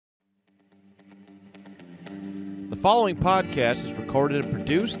following podcast is recorded and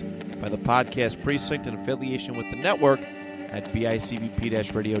produced by the Podcast Precinct in affiliation with the network at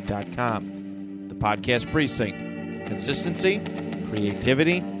bicbp-radio.com. The Podcast Precinct. Consistency,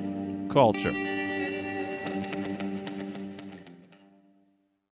 creativity, culture.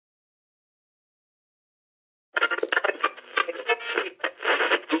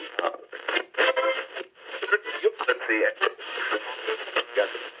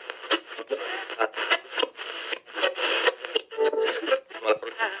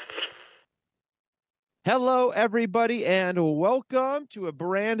 Hello, everybody, and welcome to a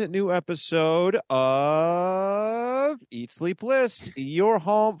brand new episode of Eat, Sleep, List, your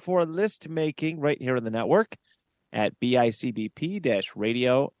home for list making right here in the network at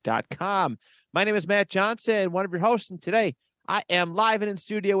bicbp-radio.com. My name is Matt Johnson, one of your hosts, and today I am live and in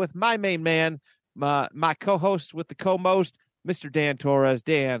studio with my main man, my co-host with the co-most, Mr. Dan Torres.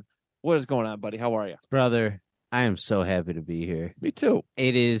 Dan, what is going on, buddy? How are you? Brother, I am so happy to be here. Me too.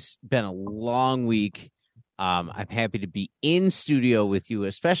 It has been a long week. I'm happy to be in studio with you,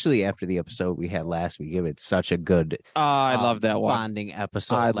 especially after the episode we had last week. It was such a good I love that one. bonding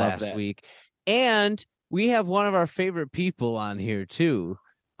episode last week. And we have one of our favorite people on here, too,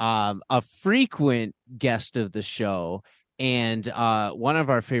 a frequent guest of the show. And one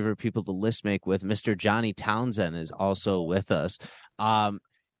of our favorite people to list make with, Mr. Johnny Townsend, is also with us. I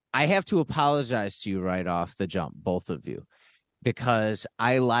have to apologize to you right off the jump, both of you, because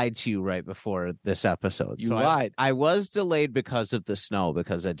I lied to you right before this episode. You lied. I was delayed because of the snow,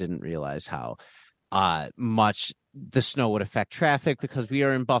 because I didn't realize how much the snow would affect traffic, because we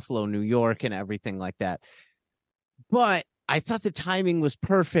are in Buffalo, New York, and everything like that. But I thought the timing was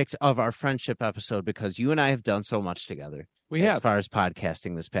perfect of our friendship episode, because you and I have done so much together. As far as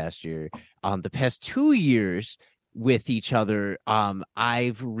podcasting this past year. The past 2 years with each other,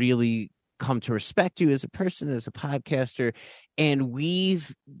 I've really come to respect you as a person, as a podcaster, and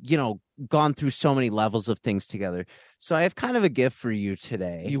we've, gone through so many levels of things together. So I have kind of a gift for you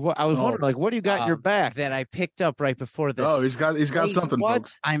today. I was wondering, what do you got in your back that I picked up right before this? Oh, he's got something,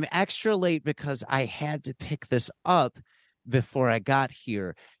 folks. I'm extra late because I had to pick this up before I got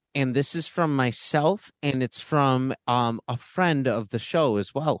here. And this is from myself, and it's from a friend of the show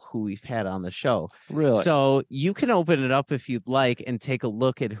as well, who we've had on the show. Really? So you can open it up if you'd like and take a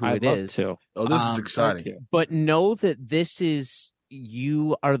look at who it is. I'd love to. Oh, this is exciting. But know that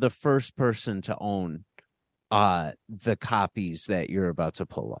you are the first person to own the copies that you're about to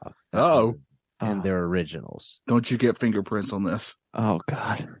pull off. Oh. And they're originals. Don't you get fingerprints on this? Oh,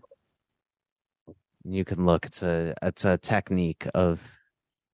 God. You can look. It's a technique of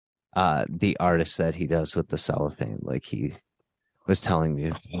the artist that he does with the cellophane, like he was telling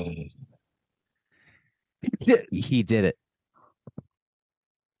me. He did it.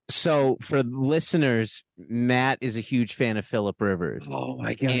 So for listeners, Matt is a huge fan of Philip Rivers. Oh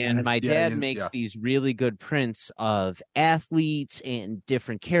my God. And my dad makes these really good prints of athletes and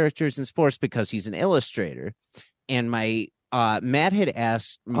different characters in sports because he's an illustrator. And Matt had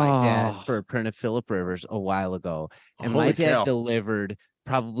asked my dad for a print of Philip Rivers a while ago, and my dad delivered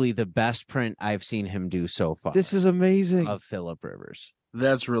probably the best print I've seen him do so far. This is amazing. Of Philip Rivers.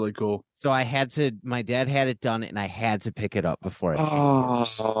 That's really cool. So my dad had it done, and I had to pick it up before thank you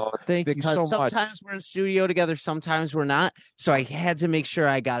so much. Because sometimes we're in studio together, sometimes we're not. So I had to make sure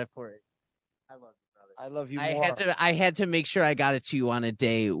I got it for it. I love you, brother. I love you more. I had to make sure I got it to you on a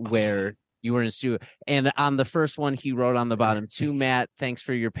day where you were in studio. And on the first one, he wrote on the bottom, "To Matt, thanks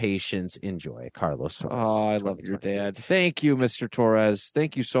for your patience. Enjoy, Carlos Torres." Oh, I love your dad. Thank you, Mr. Torres.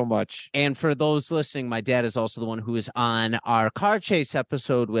 Thank you so much. And for those listening, my dad is also the one who is on our car chase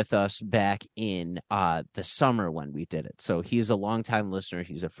episode with us back in the summer when we did it. So he's a longtime listener.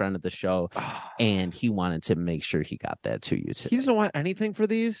 He's a friend of the show, and he wanted to make sure he got that to you today. He doesn't want anything for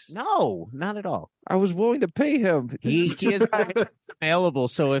these? No, not at all. I was willing to pay him. He is available.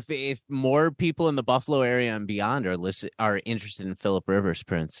 So if more people in the Buffalo area and beyond are interested in Philip Rivers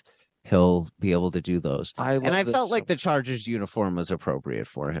prints, he'll be able to do those. I felt like the Chargers uniform was appropriate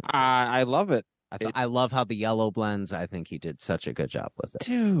for him. I love it. I love how the yellow blends. I think he did such a good job with it.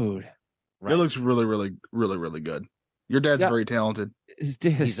 Dude. Right. It looks really, really, really, really good. Your dad's very talented.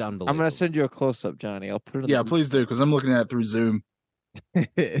 He's unbelievable. I'm going to send you a close-up, Johnny. I'll put it. Yeah, please do, because I'm looking at it through Zoom.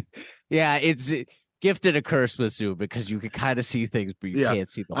 Yeah, it's gifted a curse with Zoom because you can kind of see things, but you can't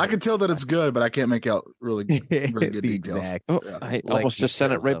see them. I can tell that it's good, but I can't make out really good details. I almost just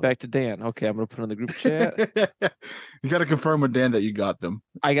sent it right back to Dan. Okay, I'm going to put it in the group chat. You got to confirm with Dan that you got them.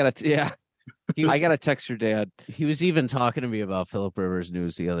 I got to I got to text your dad. He was even talking to me about Philip Rivers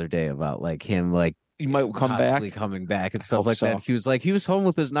news the other day about like him like You might come back. Possibly coming back and stuff hope like so. that. He was home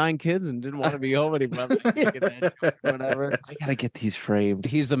with his 9 kids and didn't want to be home anymore. Whatever. I gotta get these framed.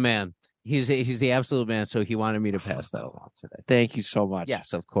 He's the man. He's the absolute man. So he wanted me to pass that along today. Thank you so much.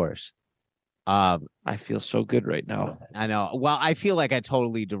 Yes, of course. I feel so good right now. I know. Well, I feel like I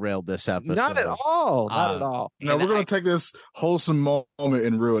totally derailed this episode. Not at all. Not at all. No, we're going to take this wholesome moment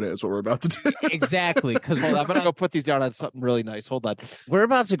and ruin it. Is what we're about to do. Exactly. Because Hold on, I'm gonna go put these down on something really nice. Hold on. we're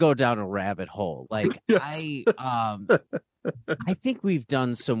about to go down a rabbit hole. Like Yes. I think we've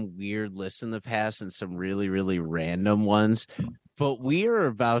done some weird lists in the past and some really, really random ones, but we are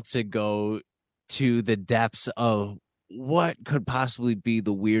about to go to the depths of what could possibly be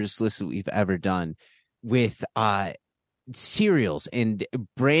the weirdest list that we've ever done with cereals and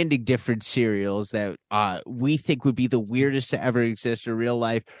branding different cereals that we think would be the weirdest to ever exist in real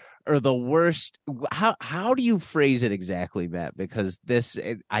life or the worst. How do you phrase it exactly, Matt? Because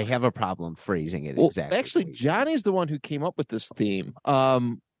I have a problem phrasing it exactly. Actually, Johnny's the one who came up with this theme.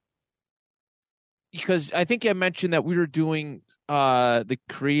 Because I think I mentioned that we were doing the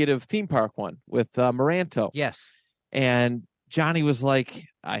creative theme park one with Maranto. Yes. And Johnny was like,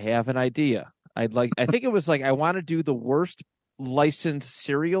 I have an idea. I think it was like, I want to do the worst licensed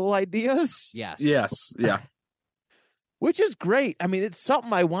cereal ideas. Yes. Yes. Yeah. Which is great. I mean, it's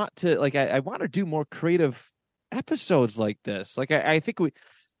something I want to like. I want to do more creative episodes like this. Like, I think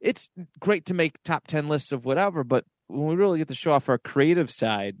it's great to make top 10 lists of whatever, but when we really get to show off our creative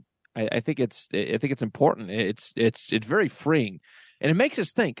side, I think it's important. It's very freeing, and it makes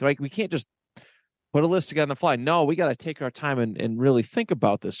us think. Like, we can't just put a list together on the fly. No, we got to take our time and really think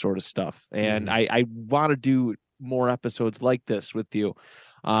about this sort of stuff. And I want to do more episodes like this with you.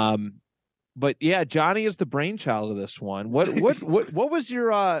 But yeah, Johnny is the brainchild of this one. What was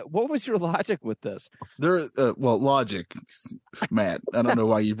your logic with this? Logic, Matt. I don't know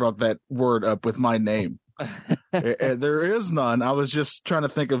why you brought that word up with my name. There is none. I was just trying to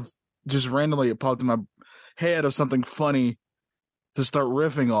think of just randomly it popped in my head of something funny to start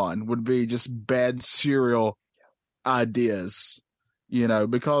riffing on would be just bad cereal ideas,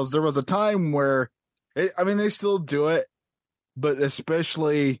 because there was a time where, they still do it, but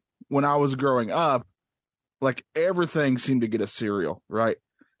especially when I was growing up, like everything seemed to get a cereal, right?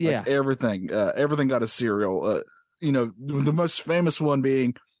 Yeah. Like everything got a cereal. The most famous one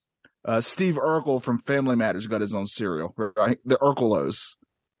being Steve Urkel from Family Matters got his own cereal, right? The Urkelos.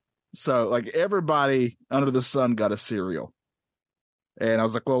 So like everybody under the sun got a cereal. And I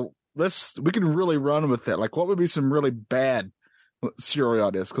was like, well, we can really run with that. Like, what would be some really bad cereal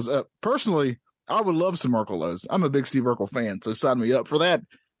ideas? Because personally, I would love some Urkelos. I'm a big Steve Urkel fan, so sign me up for that.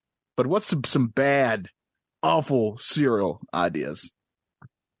 But what's some bad, awful cereal ideas?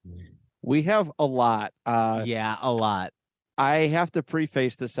 We have a lot. A lot. I have to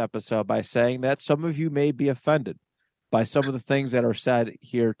preface this episode by saying that some of you may be offended by some of the things that are said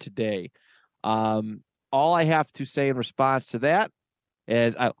here today. All I have to say in response to that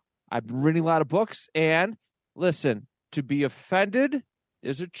is I've been reading a lot of books, and listen, to be offended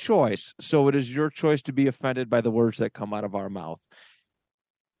is a choice. So it is your choice to be offended by the words that come out of our mouth.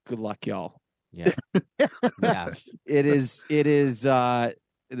 Good luck, y'all. Yeah. Yeah. It is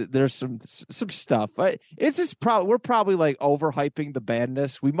there's some stuff. It's just we're probably like overhyping the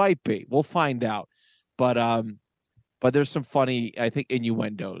badness. We might be. We'll find out. But there's some funny, I think,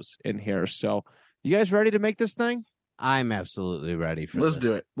 innuendos in here. So you guys ready to make this thing? I'm absolutely ready for Let's this.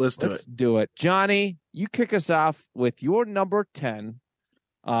 do it. Let's do it. Johnny, you kick us off with your number 10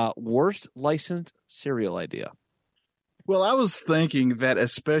 worst licensed cereal idea. Well, I was thinking that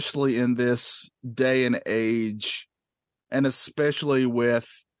especially in this day and age, and especially with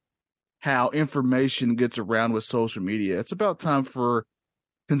how information gets around with social media, it's about time for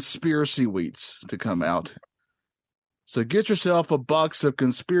conspiracy wheats to come out. So get yourself a box of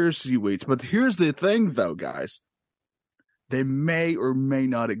conspiracy wheats. But here's the thing, though, guys. They may or may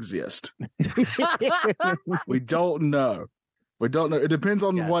not exist. We don't know. We don't know. It depends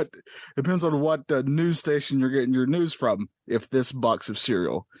on what news station you're getting your news from. If this box of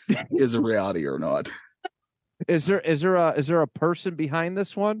cereal is a reality or not. Is there a person behind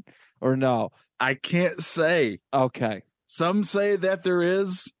this one or no? I can't say. Okay. Some say that there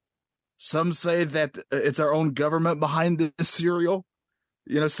is. Some say that it's our own government behind this cereal.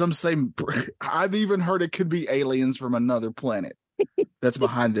 Some say, I've even heard it could be aliens from another planet that's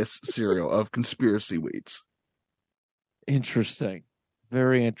behind this cereal of conspiracy wheats. Interesting.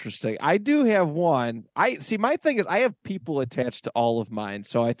 Very interesting. I do have one. My thing is I have people attached to all of mine,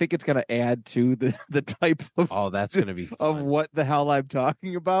 so I think it's going to add to the type of that's going to be fun. of what the hell I'm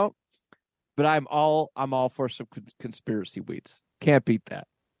talking about. But I'm all for some conspiracy wheats. Can't beat that.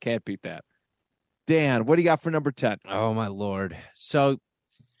 Dan, what do you got for number 10? Oh my Lord. So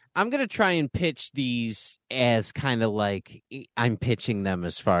I'm going to try and pitch these as kind of like I'm pitching them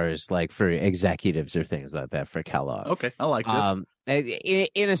as far as like for executives or things like that for Kellogg. Okay, I like this.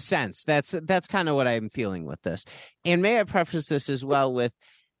 In a sense, that's kind of what I'm feeling with this. And may I preface this as well with,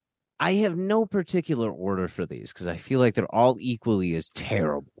 I have no particular order for these because I feel like they're all equally as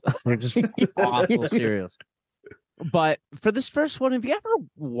terrible. They're just awful cereals. But for this first one, have you ever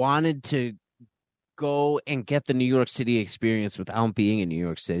wanted to go and get the New York City experience without being in New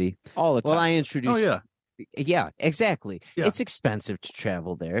York City? All the time. Well, I introduced. Oh yeah. Yeah, exactly. Yeah. It's expensive to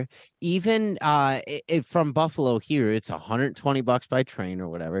travel there. Even from Buffalo here, it's $120 by train or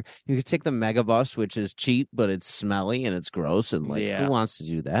whatever. You could take the Megabus, which is cheap, but it's smelly and it's gross. And like, Yeah. who wants to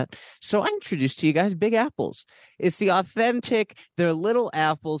do that? So I introduced to you guys Big Apples. It's the authentic, they're little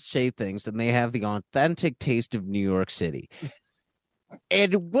apples shaped things, and they have the authentic taste of New York City.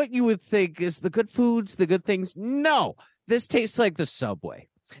 And what you would think is the good foods, the good things. No, this tastes like the Subway.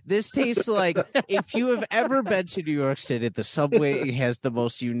 This tastes like if you have ever been to New York City, the Subway has the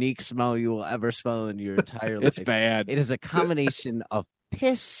most unique smell you will ever smell in your entire life. It's bad. It is a combination of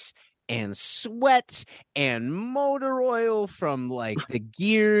piss and sweat and motor oil from like the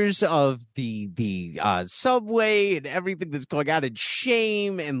gears of the Subway and everything that's going on, and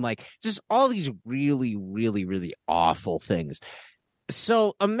shame and like just all these really, really, really awful things.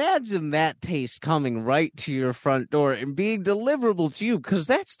 So imagine that taste coming right to your front door and being deliverable to you, because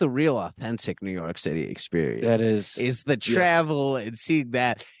that's the real authentic New York City experience. That is the travel and seeing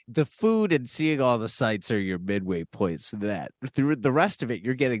that. The food and seeing all the sights are your midway points to that. Through the rest of it,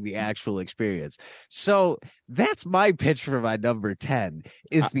 you're getting the actual experience. So that's my pitch for my number 10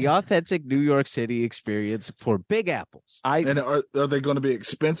 is the authentic New York City experience for Big Apples. And are they going to be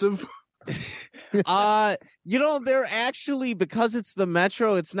expensive? They're actually, because it's the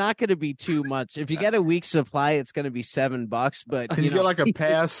Metro, it's not going to be too much. If you get a week's supply, it's going to be $7. But Can you get like a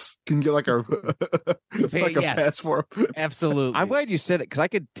pass? Can you get like a Yes. pass for them? Absolutely. I'm glad you said it because I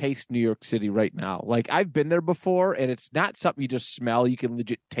could taste New York City right now. Like I've been there before, and it's not something you just smell. You can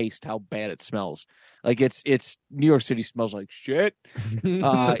legit taste how bad it smells. Like it's New York City smells like shit.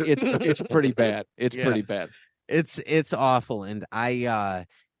 It's pretty bad. It's pretty bad. It's awful, and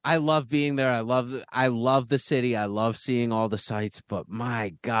I love being there. I love the city. I love seeing all the sights, but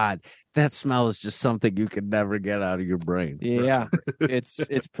my God, that smell is just something you can never get out of your brain. Yeah, it's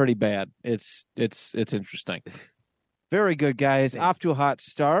pretty bad. It's interesting. Very good, guys. Off to a hot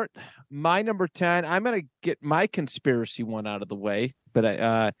start. My number 10. I'm gonna get my conspiracy one out of the way,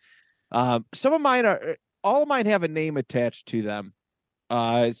 but some of mine all of mine have a name attached to them.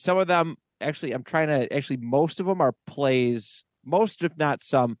 Some of them actually, most of them are plays. Most, if not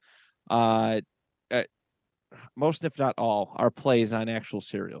some, most, if not all, are plays on actual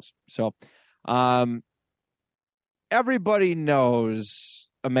cereals. So, everybody knows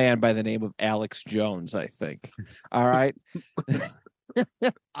a man by the name of Alex Jones, I think. All right.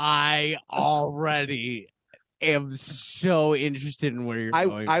 I already am so interested in where you're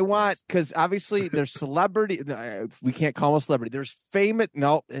going. I want, because obviously there's celebrity. We can't call him a celebrity. There's famous.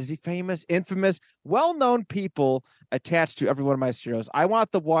 No, is he famous? Infamous, well-known people attached to every one of my cereals. I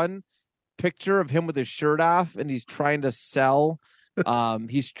want the one picture of him with his shirt off, and he's trying to sell.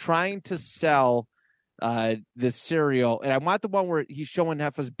 He's trying to sell this cereal, and I want the one where he's showing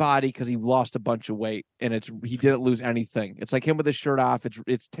half his body because he lost a bunch of weight, and he didn't lose anything. It's like him with his shirt off.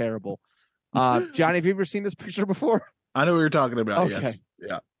 It's terrible. Johnny, have you ever seen this picture before? I know what you're talking about. Okay.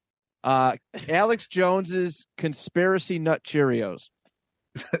 Yes. Yeah. Alex Jones's Conspiracy Nut Cheerios.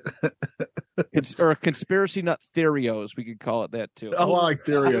 Or Conspiracy Nut Theorios, we could call it that too. Oh, I like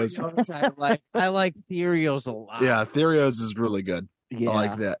Theorios. I like Theorios a lot. Yeah, Theorios is really good. Yeah. I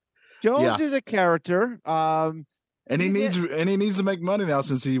like that. Jones is a character. And he needs to make money now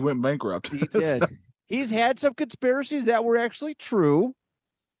since he went bankrupt. He did. He's had some conspiracies that were actually true.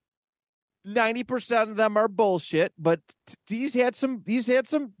 90% of them are bullshit, but he's had some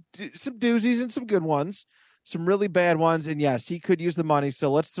doozies and some good ones, some really bad ones, and yes, he could use the money.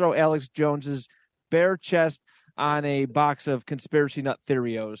 So let's throw Alex Jones's bare chest on a box of Conspiracy Nut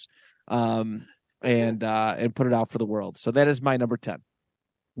Theorios, and put it out for the world. So that is my number 10.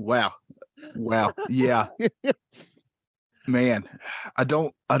 Wow. Yeah. Man, I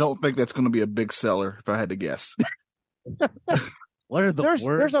don't think that's going to be a big seller if I had to guess. What are the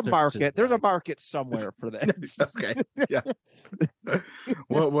there's a market. There's a market somewhere for that. Okay. Yeah.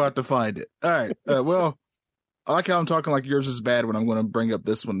 We'll have to find it. All right. Well, I like how I'm talking like yours is bad when I'm going to bring up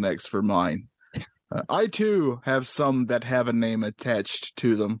this one next for mine. I too have some that have a name attached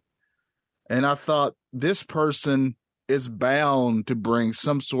to them. And I thought this person is bound to bring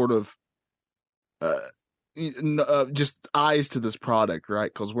some sort of just eyes to this product,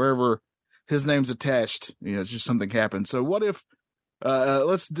 right? Because wherever his name's attached, just something happens. So what if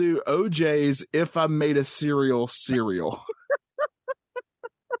let's do OJ's "If I Made a Cereal" cereal.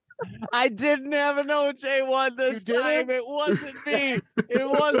 I didn't have an OJ one this time. It wasn't me. It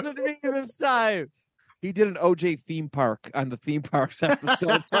wasn't me this time. He did an OJ theme park on the theme parks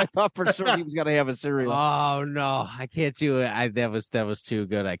episode, so I thought for sure he was going to have a cereal. Oh no, I can't do it. That was too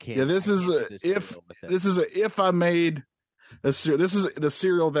good. I can't. Yeah, this is if I made a cereal. This is the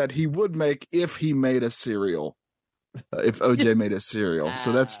cereal that he would make if he made a cereal. If OJ made a cereal,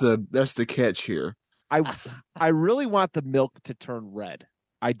 so that's the catch here. I really want the milk to turn red.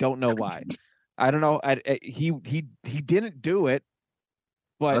 I don't know why. I don't know. He didn't do it,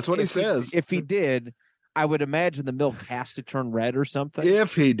 but that's what he says. If he did, I would imagine the milk has to turn red or something.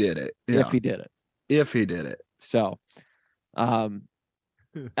 If he did it, If he did it. So,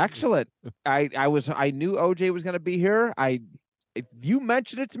 excellent. I knew OJ was going to be here. If you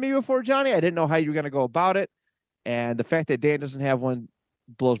mentioned it to me before, Johnny, I didn't know how you were going to go about it, and the fact that Dan doesn't have one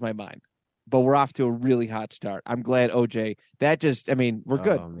blows my mind. But we're off to a really hot start. I'm glad OJ. We're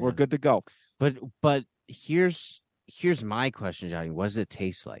good. We're good to go. But here's my question, Johnny. What does it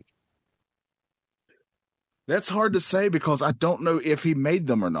taste like? That's hard to say because I don't know if he made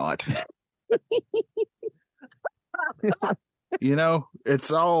them or not.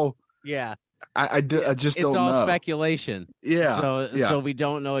 It's all. Yeah. I just don't know. It's all speculation. Yeah. So we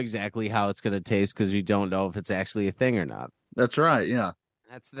don't know exactly how it's going to taste because we don't know if it's actually a thing or not. That's right. Yeah.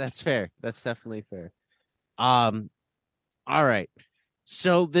 That's fair. That's definitely fair. All right.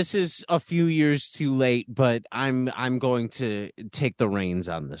 So this is a few years too late, but I'm going to take the reins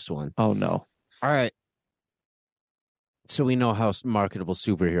on this one. Oh no. All right. So we know how marketable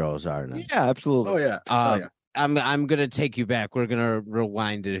superheroes are now. Yeah, absolutely. Oh yeah. I'm gonna take you back. We're gonna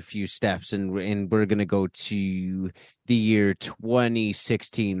rewind it a few steps, and we're gonna go to the year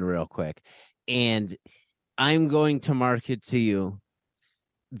 2016 real quick, and I'm going to market to you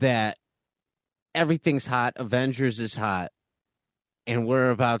that everything's hot. Avengers is hot, and we're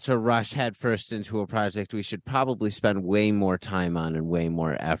about to rush headfirst into a project we should probably spend way more time on and way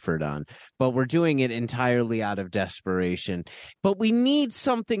more effort on. But we're doing it entirely out of desperation. But we need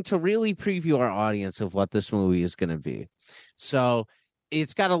something to really preview our audience of what this movie is going to be. So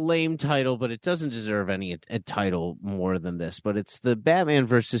it's got a lame title, but it doesn't deserve any a title more than this. But it's the Batman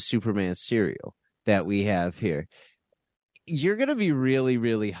versus Superman cereal that we have here. You're going to be really,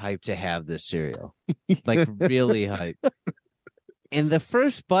 really hyped to have this cereal. Like, really hyped. And the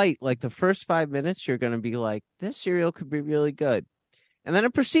first bite, like the first 5 minutes, you're going to be like, this cereal could be really good. And then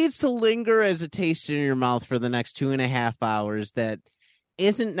it proceeds to linger as a taste in your mouth for the next 2.5 hours that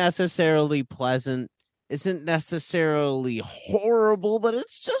isn't necessarily pleasant, isn't necessarily horrible, but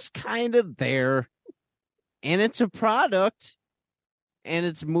it's just kind of there. And it's a product, and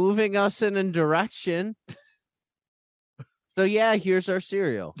it's moving us in a direction. So yeah, here's our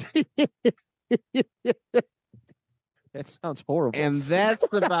cereal. That sounds horrible. And that's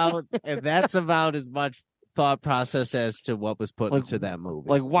about as much thought process as to what was put into that movie.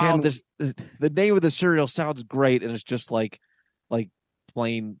 Like, wow, the name of the cereal sounds great, and it's just like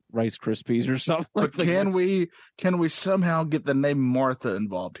plain Rice Krispies or something. But can we somehow get the name Martha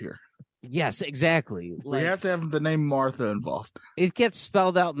involved here? Yes, exactly. We have to have the name Martha involved. It gets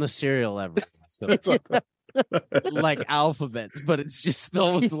spelled out in the cereal every once in a while. Like alphabets, but it's just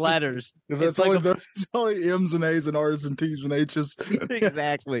those letters. It's only M's and A's and R's and T's and H's.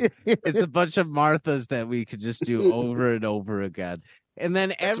 Exactly. It's a bunch of Marthas that we could just do over and over again. And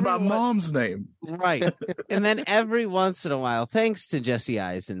then that's my mom's name. Right. And then every once in a while, thanks to Jesse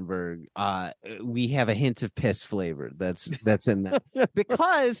Eisenberg, we have a hint of piss flavor that's in that.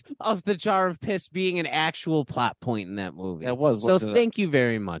 Because of the jar of piss being an actual plot point in that movie. It was. So thank you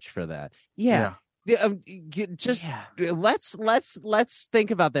very much for that. Yeah. Let's think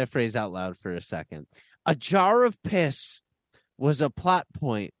about that phrase out loud for a second. A jar of piss was a plot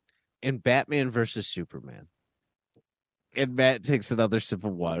point in Batman versus Superman. And Matt takes another sip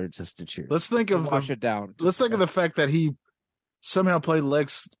of water just to cheer. Let's think of wash it down. Let's think of the fact that he somehow played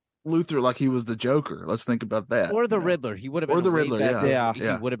Lex Luthor like he was the Joker. Let's think about that. Or the Riddler. He would have been the Riddler. He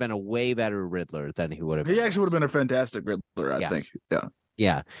would have been a way better Riddler than he would have been. He actually would have been a fantastic Riddler, I think. Yeah.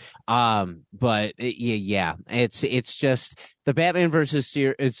 Yeah. But it's just the Batman versus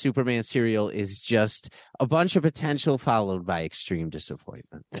Superman serial is just a bunch of potential followed by extreme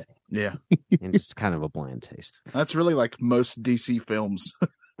disappointment. Yeah. And just kind of a bland taste. That's really like most DC films.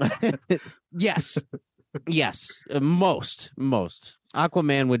 Yes. Most.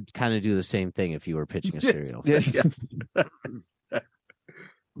 Aquaman would kind of do the same thing if you were pitching a cereal. Yes.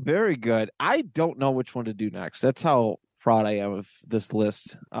 Very good. I don't know which one to do next. That's how proud I am of this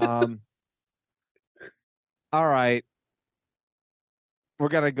list. All right. We're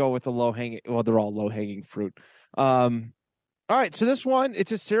gonna go with the low hanging. Well, they're all low hanging fruit. All right. So this one,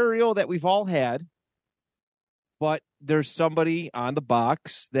 it's a cereal that we've all had, but there's somebody on the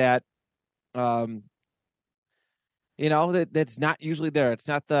box that, that's not usually there. It's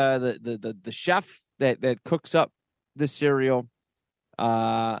not the chef that cooks up the cereal.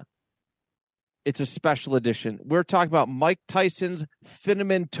 It's a special edition. We're talking about Mike Tyson's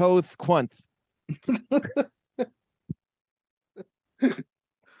Cinnamon Toast Quanth.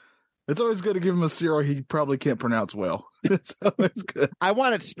 It's always good to give him a cereal he probably can't pronounce well. It's always good. I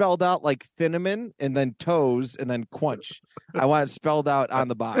want it spelled out like cinnamon and then toes and then quench. I want it spelled out on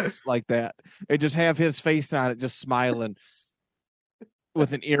the box like that. And just have his face on it, just smiling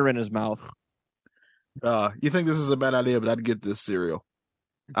with an ear in his mouth. You think this is a bad idea, but I'd get this cereal.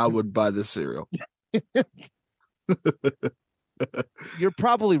 I would buy this cereal. You're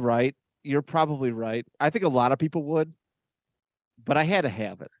probably right. I think a lot of people would, but I had to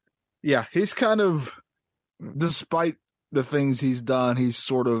have it. Yeah, he's kind of, despite the things he's done, he's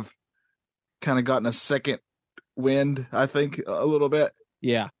sort of kind of gotten a second wind, I think, a little bit.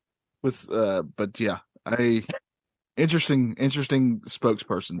 Yeah. But yeah, interesting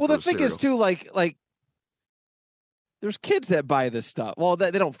spokesperson. Well, the thing is too, like there's kids that buy this stuff. Well, they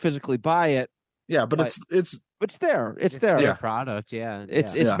don't physically buy it. Yeah, but it's there. It's there. Their product. Yeah.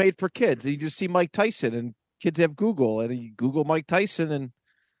 It's made for kids. You just see Mike Tyson, and kids have Google, and you Google Mike Tyson, and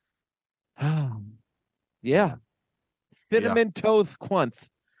yeah, Cinnamon Toast Quanth.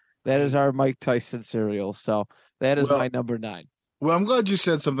 That is our Mike Tyson cereal. So that is my number 9. Well, I'm glad you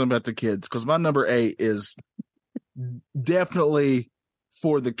said something about the kids, because my number 8 is definitely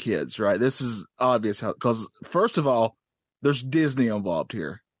for the kids, right? This is obvious because first of all, there's Disney involved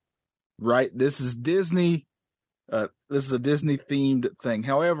here, right? This is Disney. This is a Disney themed thing.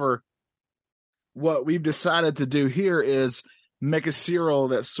 However, what we've decided to do here is make a cereal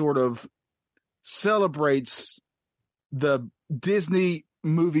that sort of celebrates the Disney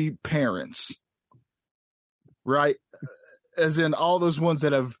movie parents, right? As in all those ones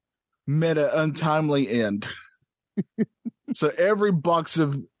that have met an untimely end. So every box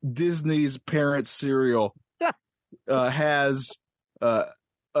of Disney's parent cereal has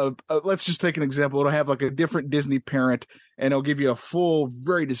let's just take an example. It'll have like a different Disney parent, and it'll give you a full,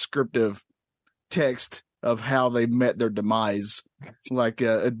 very descriptive text of how they met their demise. Like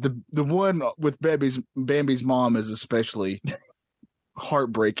the one with Bambi's mom is especially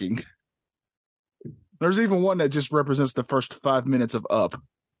heartbreaking. There's even one that just represents the first 5 minutes of Up.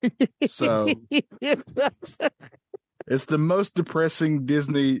 So it's the most depressing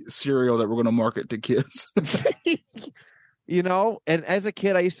Disney cereal that we're going to market to kids. And as a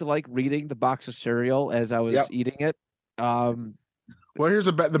kid, I used to like reading the box of cereal as I was eating it. Well, here's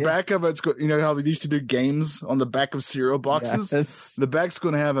the back of it's. How they used to do games on the back of cereal boxes. Yes. The back's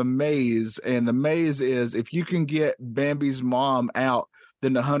going to have a maze, and the maze is if you can get Bambi's mom out,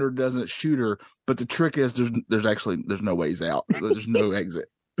 then the hunter doesn't shoot her. But the trick is there's no ways out. There's no exit.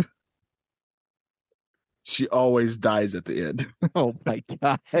 She always dies at the end. Oh my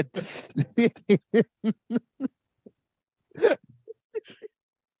God.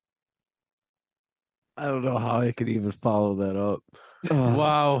 I don't know how I could even follow that up.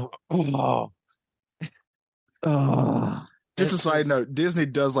 Wow. Just a side note, Disney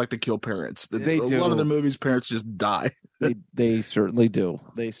does like to kill parents. They do. A lot of the movies, parents just die. They certainly do.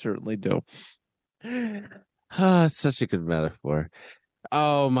 It's such a good metaphor.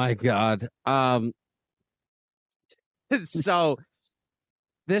 Oh my God. So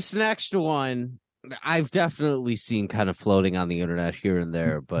this next one, I've definitely seen kind of floating on the internet here and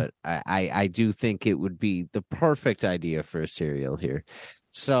there, but I do think it would be the perfect idea for a cereal here.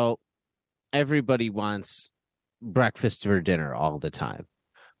 So everybody wants breakfast for dinner all the time.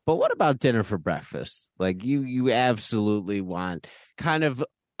 But what about dinner for breakfast? Like you absolutely want kind of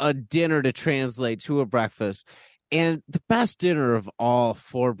a dinner to translate to a breakfast. And the best dinner of all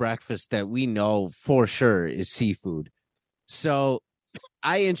for breakfast that we know for sure is seafood. So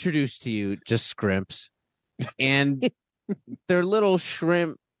I introduced to you just Scrimps, and they're little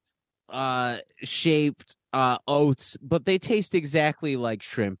shrimp shaped oats, but they taste exactly like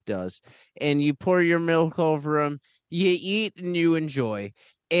shrimp does. And you pour your milk over them, you eat and you enjoy.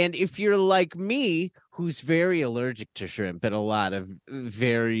 And if you're like me, who's very allergic to shrimp in a lot of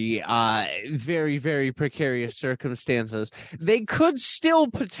very, very, very precarious circumstances, they could still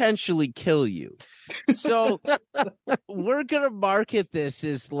potentially kill you. So we're going to market this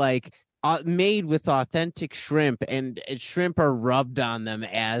as like made with authentic shrimp, and shrimp are rubbed on them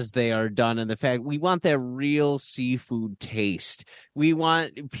as they are done. And the fact we want that real seafood taste. We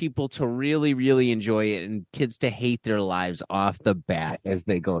want people to really, really enjoy it, and kids to hate their lives off the bat as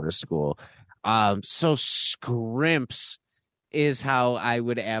they go to school. So scrimps is how I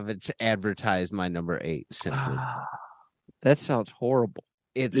would advertise my number 8. Simply, That sounds horrible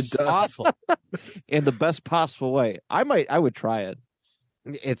it's It does. awful. in the best possible way. I would try it.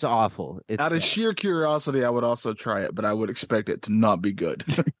 It's awful. It's Out of bad. sheer curiosity, I would also try it, but I would expect it to not be good.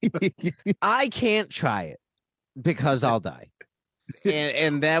 I can't try it because I'll die,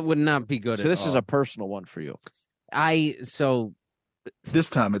 and that would not be good. So at this is all. a personal one for you. This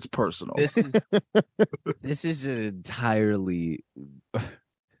time it's personal. This is an entirely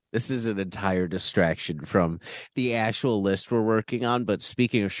this is an entire distraction from the actual list we're working on. But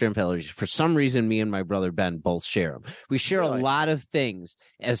speaking of shrimp allergies, for some reason, me and my brother Ben both share them. We share Really? a lot of things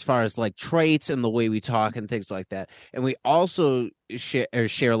as far as like traits and the way we talk and things like that. And we also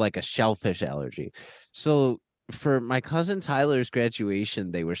share like a shellfish allergy. So for my cousin Tyler's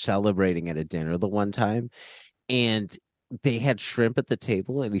graduation, they were celebrating at a dinner the one time, and they had shrimp at the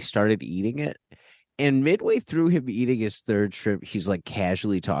table, and he started eating it. And midway through him eating his third shrimp, he's like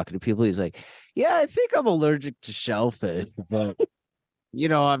casually talking to people. He's like, "Yeah, I think I'm allergic to shellfish, but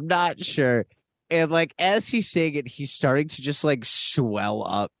I'm not sure." And like as he's saying it, he's starting to just like swell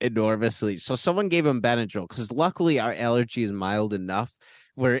up enormously. So someone gave him Benadryl, because luckily our allergy is mild enough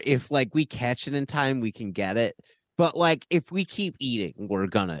where if like we catch it in time, we can get it. But like if we keep eating, we're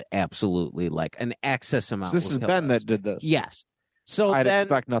gonna absolutely like an excess amount. So this will is kill Ben us. that did this. Yes. So I'd then,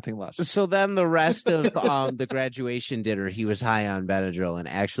 expect nothing less. so then the rest of the graduation dinner, he was high on Benadryl and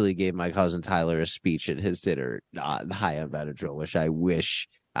actually gave my cousin Tyler a speech at his dinner, not high on Benadryl, which I wish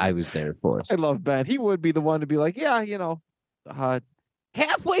I was there for. I love Ben. He would be the one to be like, yeah,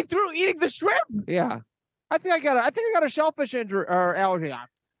 Halfway through eating the shrimp, yeah. I think I got a shellfish injury or allergy. I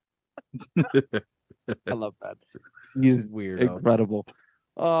love Ben. He's weird. incredible.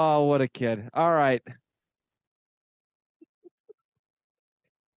 Oh, what a kid. All right.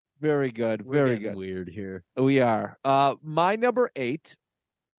 Very good. Very good. Weird here. We are. My number 8.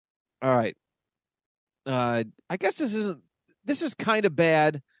 All right. I guess this is kind of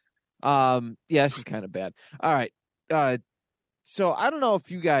bad. Yeah, this is kind of bad. All right. So I don't know if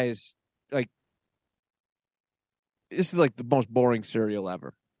you guys like, this is like the most boring cereal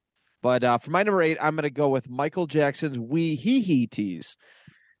ever. But for my number 8, I'm going to go with Michael Jackson's "We Hee Hee" tease.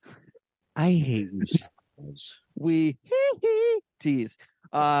 I hate you. We Hee Hee tease.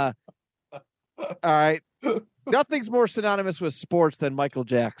 All right. Nothing's more synonymous with sports than Michael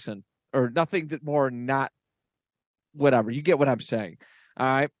Jackson, or nothing that more not whatever. You get what I'm saying.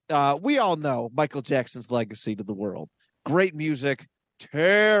 All right. We all know Michael Jackson's legacy to the world. Great music,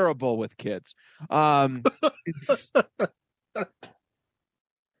 terrible with kids.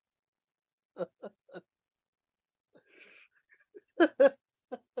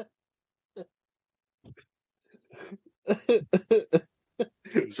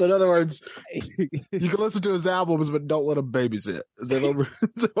 So in other words, you can listen to his albums, but don't let him babysit. Is that what we're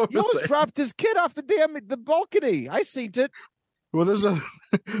He almost saying? dropped his kid off the balcony. I seen it. Well, there's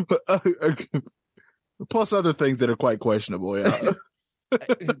plus other things that are quite questionable. Yeah.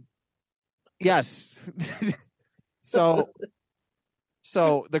 Yes. So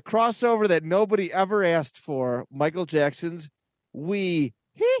the crossover that nobody ever asked for, Michael Jackson's "We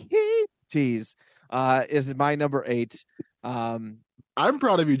Hee Hee" tease, is my number 8. I'm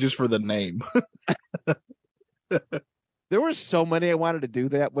proud of you just for the name. There were so many I wanted to do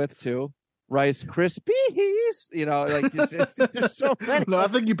that with too. Rice Krispies, like there's so many. No, I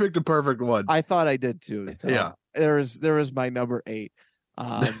think you picked a perfect one. I thought I did too. Yeah. There is my number 8.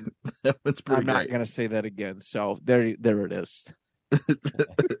 That's pretty I'm not great. going to say that again. So there it is.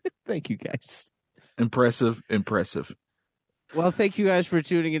 Thank you guys. Impressive. Well, thank you guys for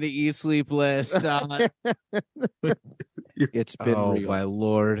tuning into Eat Sleep List. It's been real. My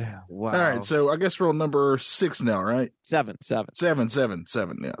lord! Wow. All right, so I guess we're on number 6 now, right? 7. 7.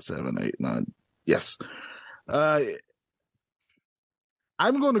 Yeah, 7, 8, 9. Yes. I'm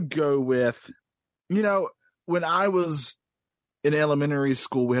going to go with, when I was in elementary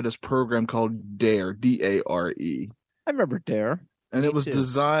school, we had this program called DARE, DARE. I remember Dare. And Me it was too.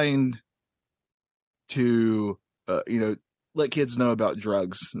 designed to, let kids know about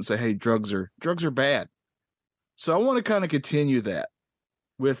drugs and say, hey, drugs are bad. So I want to kind of continue that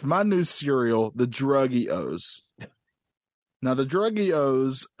with my new cereal, the Druggy-O's. Now, the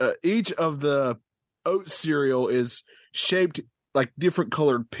Druggy-O's, each of the oat cereal is shaped like different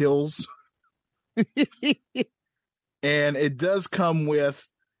colored pills. And it does come with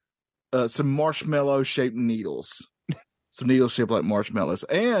some marshmallow shaped needles, some needles shaped like marshmallows,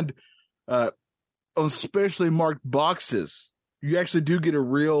 and on specially marked boxes, you actually do get a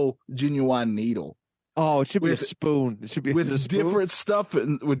real genuine needle. Oh, it should be a With- spoon. It should be With a spoon?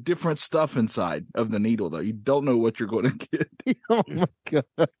 different stuff inside of the needle, though. You don't know what you're going to get. Oh my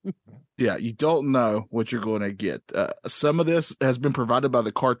god! Yeah, you don't know what you're going to get. Some of this has been provided by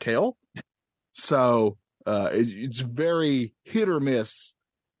the cartel, so it's very hit or miss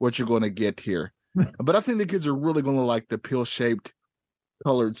what you're going to get here. But I think the kids are really going to like the pill-shaped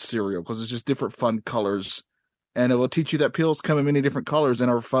colored cereal because it's just different fun colors, and it will teach you that pills come in many different colors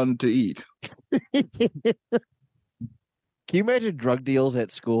and are fun to eat. Can you imagine drug deals at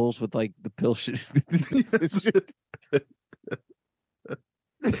schools with like the pill shit?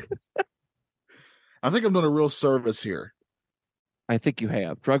 I think I'm doing a real service here, I think you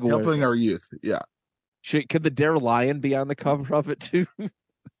have drug helping awareness. our youth. Yeah, Could the Dare Lion be on the cover of it too?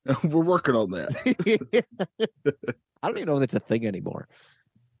 we're working on that. I don't even know if that's a thing anymore.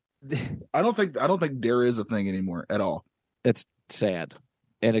 I don't think Dare is a thing anymore at all. It's sad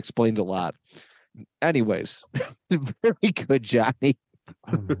and explains a lot. Anyways, very good, Johnny.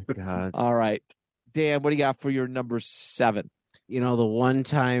 Oh my god. All right, Dan, what do you got for your number 7? You know, the one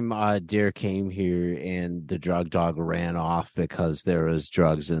time Deer came here and the drug dog ran off because there was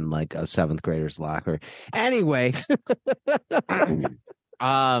drugs in like a 7th grader's locker. Anyway,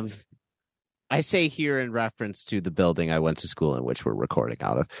 I say here in reference to the building I went to school in, which we're recording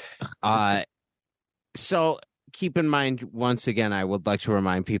out of. So keep in mind, once again, I would like to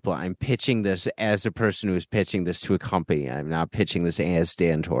remind people I'm pitching this as a person who is pitching this to a company. I'm not pitching this as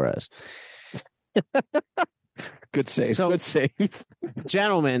Dan Torres. Good save. So- Good save.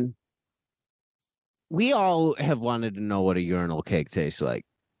 Gentlemen, we all have wanted to know what a urinal cake tastes like,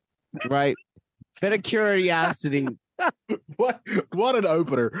 right? Bit of curiosity. What an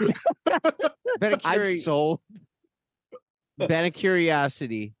opener! Bit of, I'm sold. bit of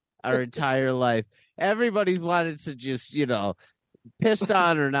curiosity our entire life. Everybody's wanted to just, pissed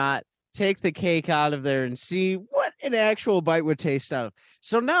on or not, take the cake out of there and see what an actual bite would taste out of.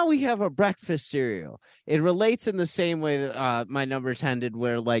 So now we have a breakfast cereal. It relates in the same way that my number 10 did,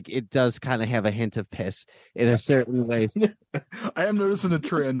 where like it does kind of have a hint of piss in a certain way. I am noticing a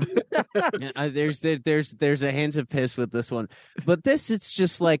trend. There's a hint of piss with this one, but it's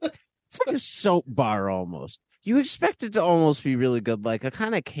just like it's like a soap bar almost. You expect it to almost be really good, like a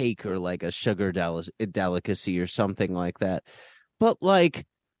kind of cake or like a sugar delicacy or something like that. But like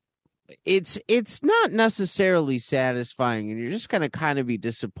it's not necessarily satisfying, and you're just gonna kind of be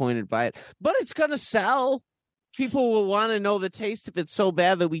disappointed by it. But it's gonna sell. People will want to know the taste of it so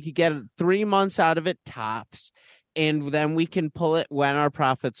bad that we could get 3 months out of it tops, and then we can pull it when our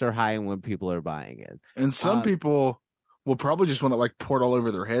profits are high and when people are buying it. And some people will probably just want to like pour it all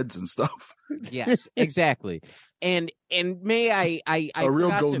over their heads and stuff. Yes, exactly. And may I A real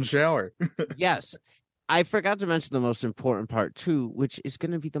forgot golden to, shower. yes. I forgot to mention the most important part too, which is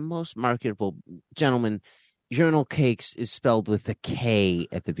going to be the most marketable. Gentlemen, urinal cakes is spelled with a K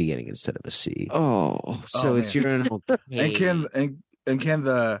at the beginning instead of a C. Oh, So it's man. urinal And cake. can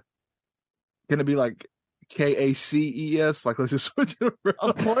it be like KACES? Like let's just switch it around.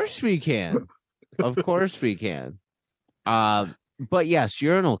 Of course we can. Of course we can. But yes,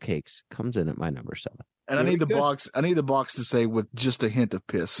 urinal cakes comes in at my number 7. And I Very need the good. box. I need the box to say with just a hint of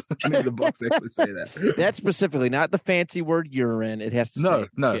piss. I need the box to actually say that. that's specifically not the fancy word urine. It has to No, say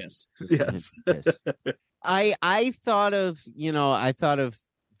no. piss. Yes. Yes. I thought of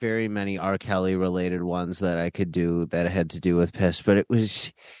very many R. Kelly related ones that I could do that had to do with piss, but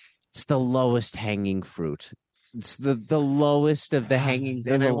it's the lowest hanging fruit. It's the lowest of the hangings,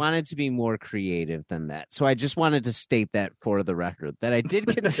 and I wanted to be more creative than that. So I just wanted to state that for the record that I did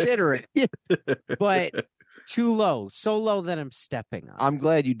consider it, but too low, so low that I'm stepping on. I'm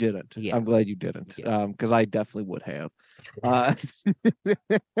glad you didn't. Yeah. I'm glad you didn't. Yeah. Because I definitely would have.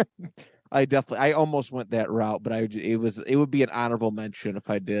 I almost went that route, but it would be an honorable mention if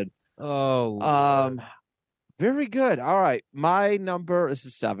I did. Very good. All right. My number, this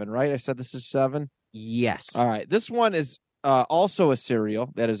is 7, right? I said this is 7. Yes. All right. This one is also a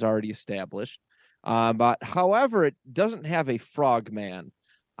cereal that is already established. But however, it doesn't have a frog man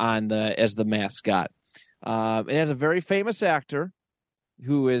as the mascot. It has a very famous actor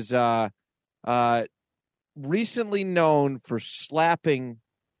who is recently known for slapping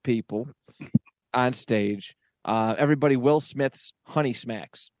people on stage. Everybody, Will Smith's Honey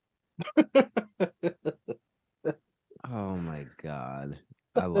Smacks. Oh my God.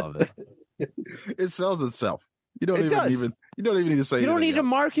 I love it. It sells itself. You don't It even does. you don't even need to say You don't anything need to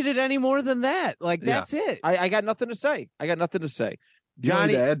else. market it any more than that. Like Yeah. that's it. I got nothing to say. You don't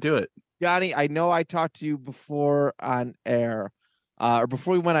need Johnny, to add to it. Johnny, I know I talked to you before on air, or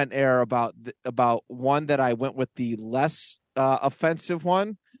before we went on air about one that I went with the less offensive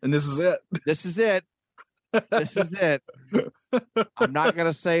one. And this is it. This is it. This is it. I'm not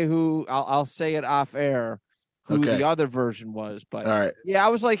gonna say who. I'll say it off air. Who Okay. the other version was, but All right. yeah, I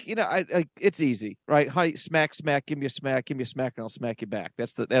was like, it's easy, right? Honey, smack, give me a smack, and I'll smack you back. That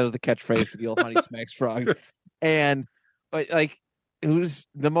is the catchphrase for the old Honey Smacks frog. And like, who's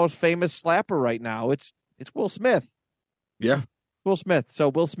the most famous slapper right now? It's Will Smith. Yeah. Will Smith. So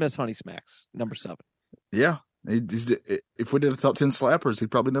Will Smith's Honey Smacks, number 7. Yeah. If we did a top 10 slappers,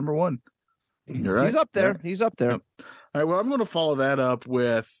 he'd probably number 1. You're right. He's up there. Yeah. He's up there. Yep. All right. Well, I'm going to follow that up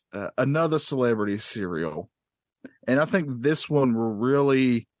with another celebrity cereal. And I think this one will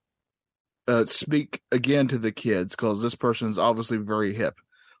really speak again to the kids because this person is obviously very hip.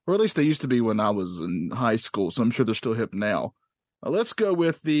 Or at least they used to be when I was in high school. So I'm sure they're still hip now. Let's go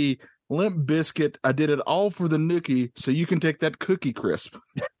with the Limp Biscuit. I did it all for the nookie so you can take that Cookie Crisp.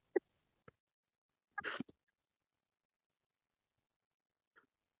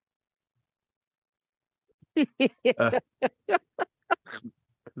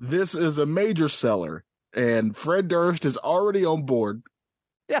 This is a major seller. And Fred Durst is already on board.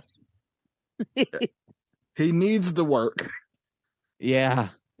 Yeah. He needs the work. Yeah.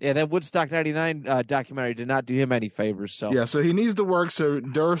 That Woodstock 99 documentary did not do him any favors. So Yeah, so he needs the work. So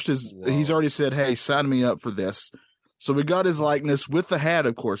Durst he's already said, hey, sign me up for this. So we got his likeness with the hat,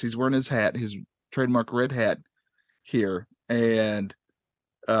 of course. He's wearing his hat, his trademark red hat here. And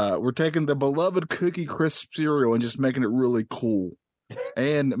we're taking the beloved Cookie Crisp cereal and just making it really cool.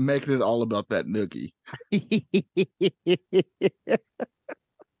 And making it all about that nookie. The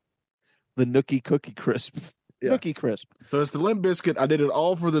Nookie Cookie Crisp. Yeah. Nookie Crisp. So it's the Limp Biscuit. I did it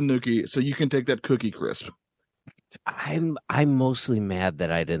all for the nookie, so you can take that Cookie Crisp. I'm mostly mad that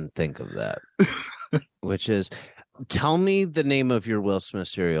I didn't think of that. Which is, tell me the name of your Will Smith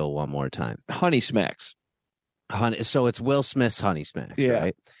cereal one more time. Honey Smacks. So it's Will Smith's Honey Smacks,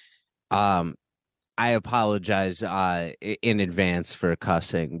 Yeah. right? I apologize in advance for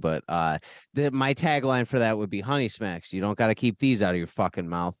cussing, but my tagline for that would be Honey Smacks. You don't got to keep these out of your fucking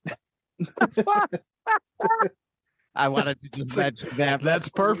mouth. I wanted to just mention that. That's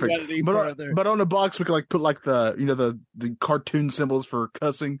perfect. But on the box we could put the cartoon symbols for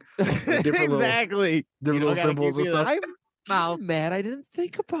cussing. Exactly. Different little symbols and stuff. I'm mad I didn't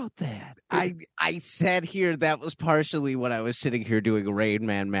think about that. I sat here. That was partially what I was sitting here doing Rain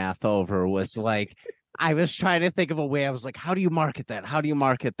Man math over. Was like I was trying to think of a way. I was like, how do you market that? How do you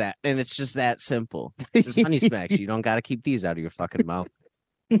market that? And it's just that simple. Just Honey Smacks. You don't got to keep these out of your fucking mouth.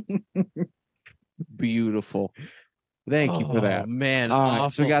 Beautiful. Thank you for that, man. All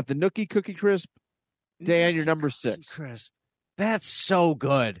right, so we got the Nookie Cookie Crisp. Dan, you're number 6. Crisp. That's so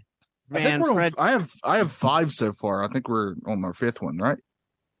good. Man, Fred, I have 5 so far. I think we're on our 5th one, right?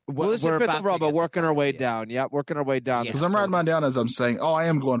 Well, this is the 5th overall, but working our way down. Yeah, working our way down. Because I'm writing mine down as I'm saying, I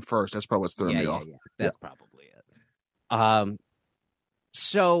am going first. That's probably what's throwing me off. Yeah. That's probably it.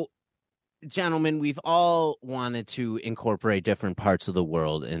 So, gentlemen, we've all wanted to incorporate different parts of the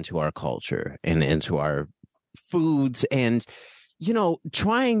world into our culture and into our foods. And,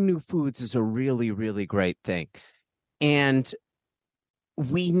 trying new foods is a really, really great thing. And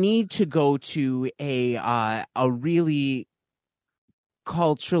we need to go to a really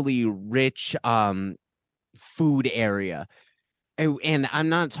culturally rich food area. And I'm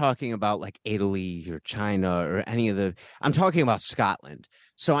not talking about like Italy or China or any of I'm talking about Scotland.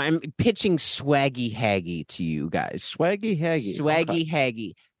 So I'm pitching Swaggy Haggy to you guys. Swaggy Haggy. Swaggy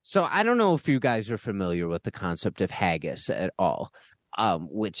Haggy. So I don't know if you guys are familiar with the concept of haggis at all,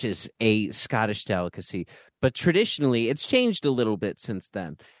 which is a Scottish delicacy. But traditionally, it's changed a little bit since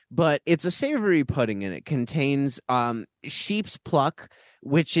then. But it's a savory pudding, and it contains sheep's pluck,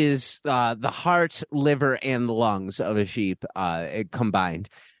 which is the heart, liver, and lungs of a sheep combined.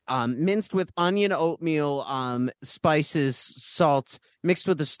 Minced with onion, oatmeal, spices, salt, mixed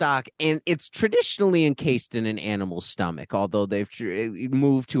with the stock, and it's traditionally encased in an animal's stomach, although they've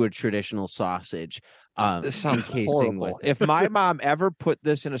moved to a traditional sausage. This sounds horrible. If my mom ever put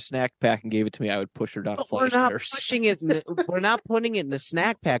this in a snack pack and gave it to me, I would push her down. We're not pushing it. We're not putting it in a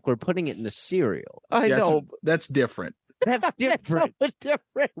snack pack. We're putting it in a cereal. I know that's different. That's different. That's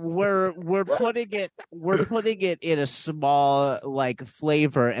different. We're putting it in a small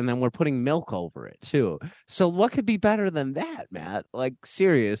flavor, and then we're putting milk over it too. So what could be better than that, Matt? Like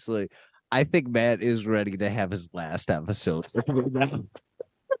seriously, I think Matt is ready to have his last episode.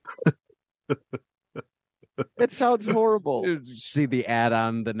 It sounds horrible. You see the ad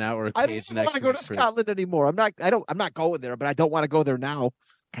on the network I page don't next want to go to it for- Scotland anymore. I'm not going there, but I don't want to go there now.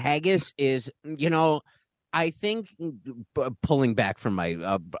 Haggis is, I think pulling back from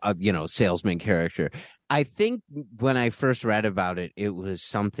my, salesman character, I think when I first read about it, it was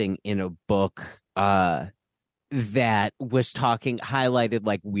something in a book that was highlighted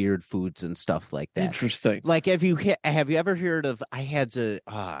like weird foods and stuff like that. Interesting. Like, have you ever heard of?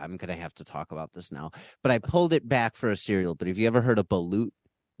 I'm gonna have to talk about this now, but I pulled it back for a cereal. But have you ever heard of balut?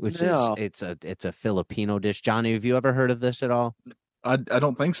 Which No. is it's a Filipino dish. Johnny, have you ever heard of this at all? I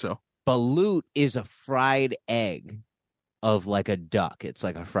don't think so. Balut is a fried egg of like a duck. It's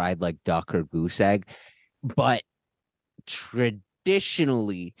like a fried like duck or goose egg, but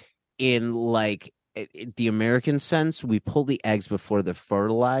traditionally in like the American sense, we pull the eggs before they're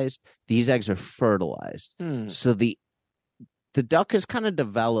fertilized. These eggs are fertilized. So the duck is kind of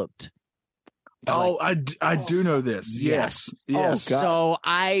developed. Oh, I do know this. Yes. Yes. God. So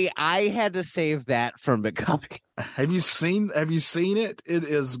I had to save that from becoming Have you seen it? It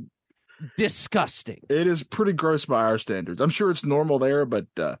is disgusting. It is pretty gross by our standards. I'm sure it's normal there, but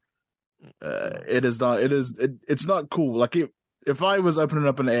it is not. It's not cool. Like if I was opening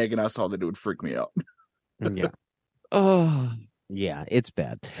up an egg and I saw that, it would freak me out. Yeah. Oh, Yeah, it's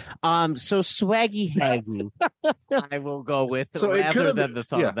bad. So swaggy heavy, I will go with So it rather could've than been- the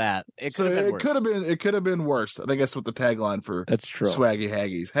thought yeah. of that. It So could have been it worse. could have been worse. I think that's what the tagline for that's true. Swaggy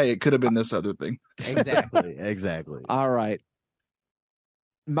Haggies. Hey, it could have been this other thing. Exactly. All right.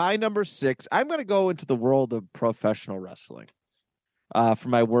 My number 6, I'm going to go into the world of professional wrestling for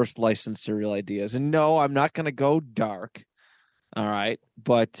my worst licensed cereal ideas. And no, I'm not going to go dark. All right.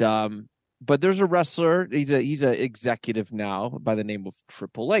 But there's a wrestler. He's a executive now by the name of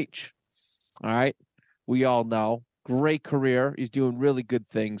Triple H. All right. We all know. Great career. He's doing really good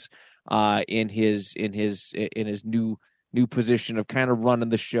things in his new position of kind of running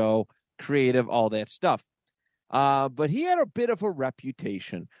the show, creative, all that stuff. But he had a bit of a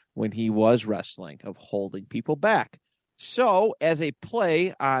reputation when he was wrestling of holding people back. So, as a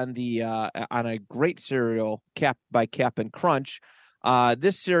play on a great cereal by Cap'n Crunch,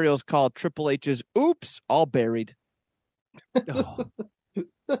 this cereal is called Triple H's Oops, All Buried.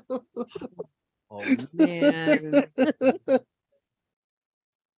 Oh man.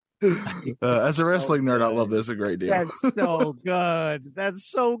 As a wrestling nerd, I love this a great deal. That's so good. That's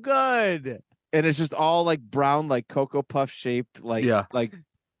so good. And it's just all like brown, like Cocoa Puff shaped, like Yeah. like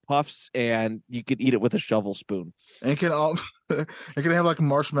puffs, and you could eat it with a shovel spoon. And it can have like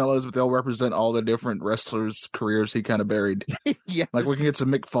marshmallows, but they'll represent all the different wrestlers' careers he kind of buried. Yes. Like we can get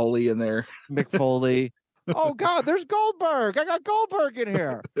some Mick Foley in there. Mick Foley. Oh God, there's Goldberg. I got Goldberg in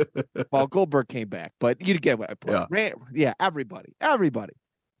here. Well, Goldberg came back, but you get what I put. Yeah, everybody.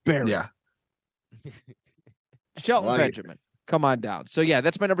 Buried. Yeah. Shelton I like it. Benjamin. Come on down. So yeah,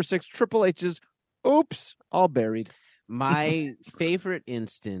 that's my number 6. Triple H's Oops, All Buried. My favorite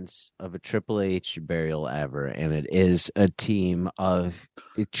instance of a Triple H burial ever, and it is a team of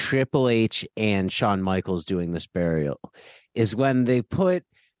Triple H and Shawn Michaels doing this burial, is when they put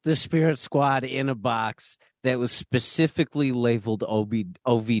the Spirit Squad in a box that was specifically labeled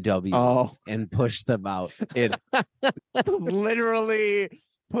OVW and pushed them out. It literally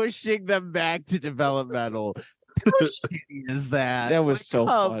pushing them back to developmental. How shitty is that? That was so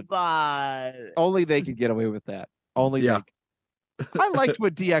fun. Come on. Only they could get away with that. Only Yeah. they. I liked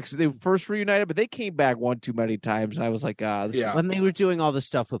when DX they first reunited, but they came back one too many times, and I was like, this Yeah. is- When they were doing all the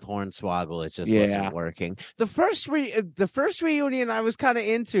stuff with Hornswoggle, it just Yeah. wasn't working. The first reunion I was kind of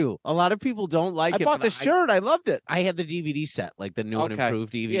into. A lot of people don't like I it. bought but the shirt. I loved it. I had the DVD set, like the new and Okay.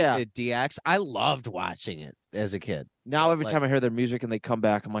 improved DVD Yeah. DX. I loved watching it as a kid. Now every Like- time I hear their music and they come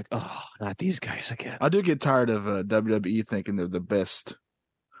back, I'm like, oh, not these guys again. I do get tired of WWE thinking they're the best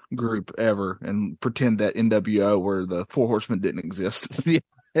group ever and pretend that NWO where the Four Horsemen didn't exist.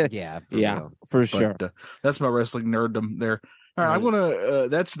 Yeah, for Yeah, real. for But, sure. that's my wrestling nerddom there. All right, I'm gonna.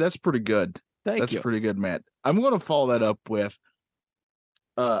 That's pretty good. Thank That's you. pretty good, Matt. I'm gonna follow that up with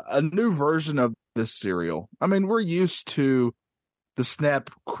a new version of this cereal. I mean, we're used to the snap,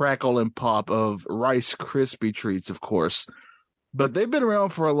 crackle, and pop of Rice Krispie treats, of course, but they've been around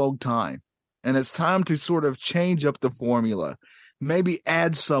for a long time, and it's time to sort of change up the formula. Maybe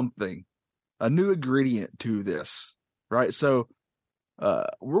add something, a new ingredient to this, right? So.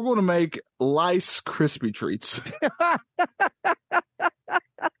 We're going to make Lice Krispie treats.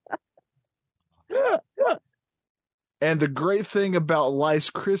 And the great thing about Lice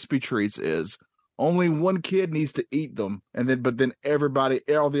Krispie treats is only one kid needs to eat them, but then everybody,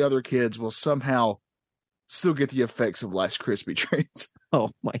 all the other kids will somehow still get the effects of Lice Krispie treats.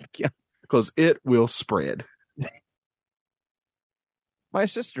 Oh my God. because it will spread. My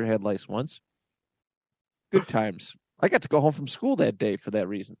sister had lice once. Good times. I got to go home from school that day for that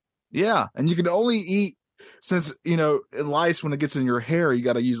reason. Yeah, and you can only eat, since, lice, when it gets in your hair, you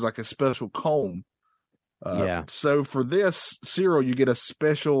got to use like a special comb. Yeah. So for this cereal, you get a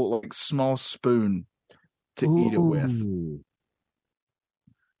special like small spoon to eat it with. Ooh.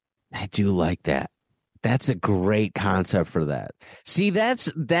 I do like that. That's a great concept for that. See, that's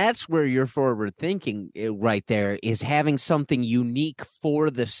where your forward thinking right there is, having something unique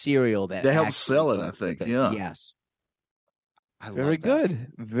for the cereal that helps sell it, I think. Yeah. Yes. Very good.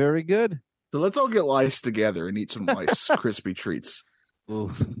 Very good. So let's all get lice together and eat some lice crispy treats.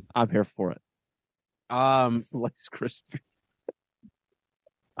 Oof. I'm here for it. Lice crispy.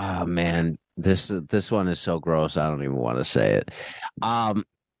 Oh man, this one is so gross. I don't even want to say it.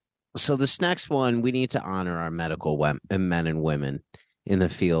 So this next one, we need to honor our medical men and women in the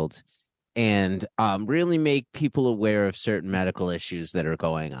field, and really make people aware of certain medical issues that are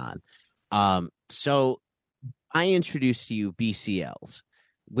going on. So I introduced to you BCLs,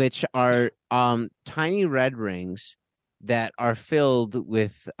 which are tiny red rings that are filled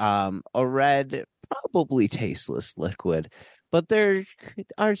with a red, probably tasteless liquid, but they're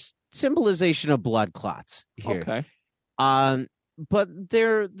our symbolization of blood clots here. Okay. But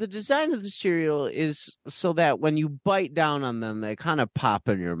the design of the cereal is so that when you bite down on them, they kind of pop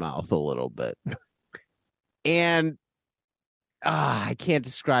in your mouth a little bit. And I can't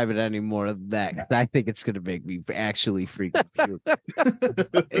describe it any more than that. I think it's going to make me actually freaking puke.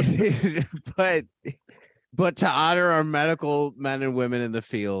 But to honor our medical men and women in the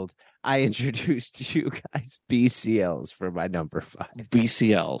field, I introduced to you guys BCLs for my number 5.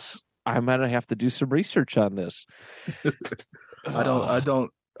 BCLs. I might have to do some research on this. I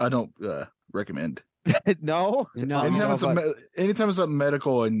don't recommend. No. Anytime it's something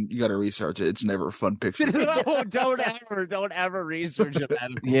medical and you got to research it, it's never a fun picture. No, don't ever research it.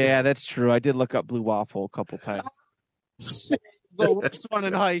 Yeah, that's true. I did look up Blue Waffle a couple times. The worst one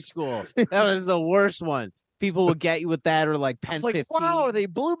in high school. That was the worst one. People would get you with that, or like Pen 15. Wow, are they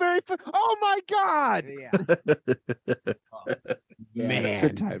blueberry? Oh my God! Yeah. Man,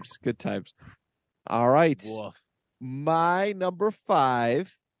 good times. Good times. All right. Woof. My number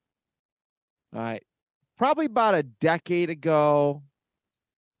 5. All right. Probably about a decade ago,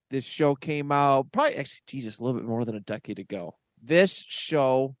 this show came out. Probably, actually, Jesus, a little bit more than a decade ago. This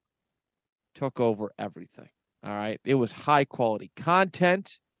show took over everything. All right. It was high quality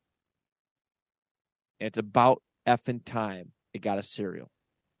content. It's about effing time. It got a cereal.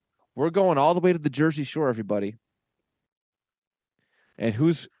 We're going all the way to the Jersey Shore, everybody. And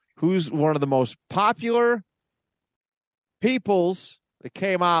who's one of the most popular peoples that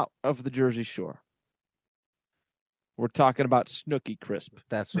came out of the Jersey Shore? We're talking about Snooky Crisp.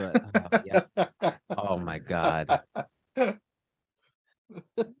 That's right. Yeah. Oh my God.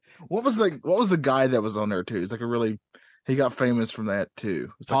 What was the guy that was on there too? He's like he got famous from that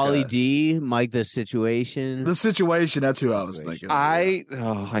too. Pauly D, Mike the Situation. The Situation, that's who I was thinking. I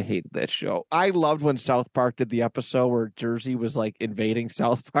hated that show. I loved when South Park did the episode where Jersey was like invading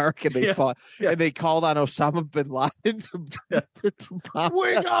South Park and they fought and they called on Osama bin Laden to pop.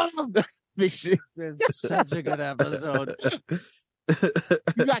 Wake up! It's such a good episode.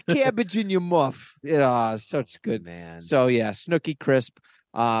 You got cabbage in your muff. Such good, man. So yeah, Snooky Crisp.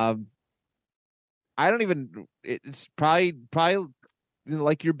 It's probably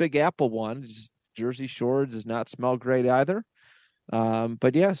like your Big Apple one. Just Jersey Shore does not smell great either.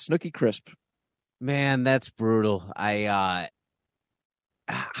 But yeah, Snooky Crisp. Man, that's brutal. I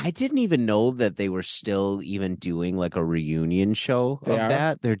didn't even know that they were still even doing like a reunion show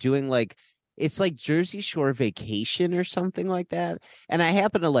that. They're doing like, it's like Jersey Shore Vacation or something like that. And I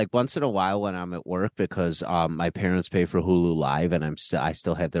happen to like once in a while when I'm at work, because my parents pay for Hulu Live and I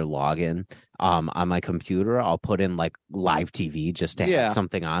still have their login on my computer. I'll put in like live TV just to have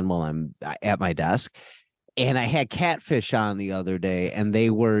something on while I'm at my desk. And I had Catfish on the other day and they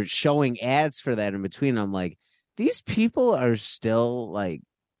were showing ads for that in between. I'm like, these people are still like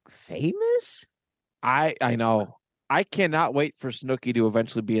famous? I know. I cannot wait for Snooki to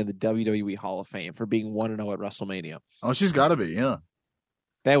eventually be in the WWE Hall of Fame for being 1-0 at WrestleMania. Oh, she's got to be, yeah.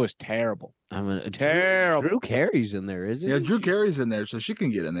 That was terrible. Terrible. Drew Carey's in there, isn't he? Yeah, Drew Carey's in there, so she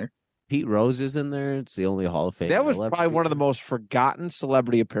can get in there. Pete Rose is in there. It's the only Hall of Fame. That was probably one of the most forgotten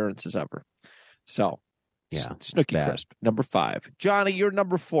celebrity appearances ever. So, yeah, Snooki Crisp, number 5. Johnny, you're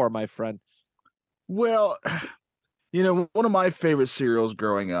number 4, my friend. Well, one of my favorite cereals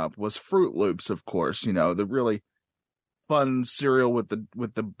growing up was Fruit Loops, of course. The really fun cereal with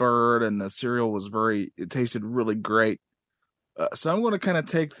the bird, and the cereal was it tasted really great. So I'm going to kind of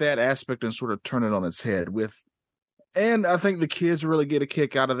take that aspect and sort of turn it on its head and I think the kids really get a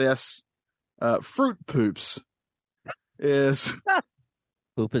kick out of this. Fruit Poops is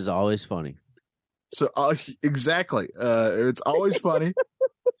Poop is always funny. so exactly. It's always funny.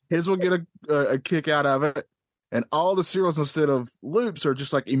 Kids will get a kick out of it, and all the cereals instead of loops are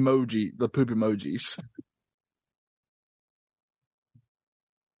just like the poop emojis.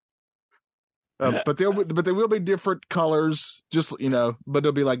 But they will be different colors, just but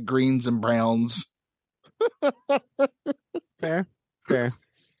they'll be like greens and browns. Fair.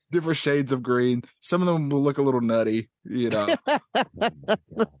 Different shades of green. Some of them will look a little nutty,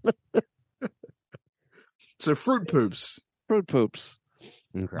 So Fruit Poops. Fruit Poops.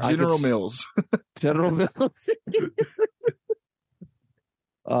 General Mills. General Mills.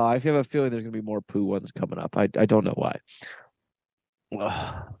 I have a feeling there's going to be more poo ones coming up. I don't know why.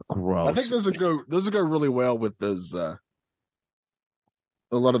 Gross. I think those will go really well with those. A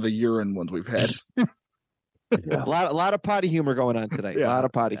lot of the urine ones we've had. A lot of potty humor going on today. Yeah. A lot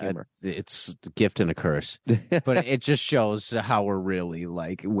of potty humor. It's a gift and a curse, but it just shows how we're really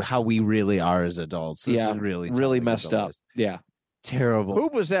how we really are as adults. This is really messed up. Yeah, terrible.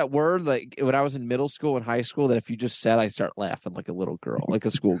 Poop was that word like when I was in middle school and high school that if you just said, I start laughing like a little girl, like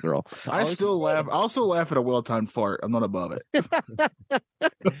a schoolgirl. I still laugh. I also laugh at a well-timed fart. I'm not above it.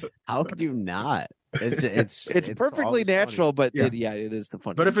 How could you not? It's perfectly natural, funny. but it is the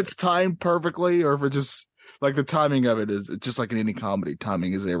fun. But if it's timed perfectly, or if it just like the timing of it is just like in any comedy,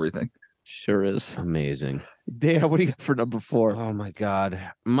 timing is everything. Sure is. Amazing. Dan, what do you got for number 4? Oh my God.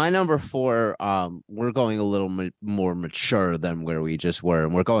 My number 4, we're going a little more mature than where we just were,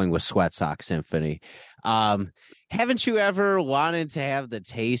 and we're going with Sweat Sock Symphony. Haven't you ever wanted to have the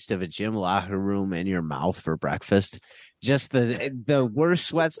taste of a gym locker room in your mouth for breakfast? Just the worst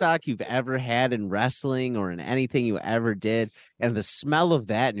sweat stock you've ever had in wrestling or in anything you ever did, and the smell of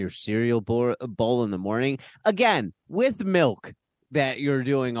that in your cereal bowl in the morning, again with milk that you're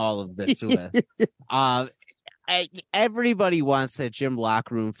doing all of this with. Everybody wants that gym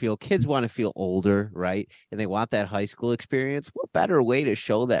locker room feel. Kids want to feel older, right? And they want that high school experience. What better way to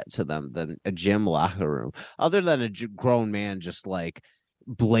show that to them than a gym locker room, other than a grown man just like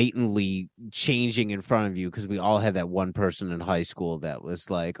blatantly changing in front of you? Because we all had that one person in high school that was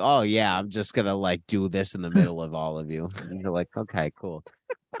like, oh yeah, I'm just gonna like do this in the middle of all of you, and you're like, okay, cool.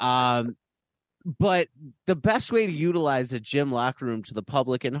 But the best way to utilize a gym locker room to the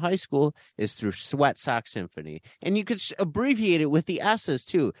public in high school is through Sweat Sock Symphony. And you could abbreviate it with the S's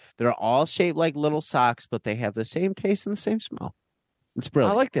too. They're all shaped like little socks, but they have the same taste and the same smell. It's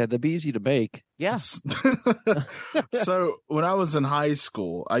brilliant. I like that. They'd be easy to bake. Yes. So when I was in high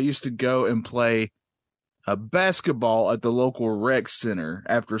school, I used to go and play basketball at the local rec center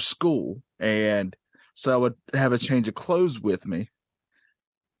after school. And so I would have a change of clothes with me.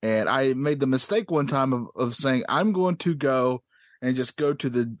 And I made the mistake one time of saying, I'm going to go and just go to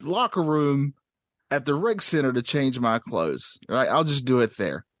the locker room at the rec center to change my clothes. Right? I'll just do it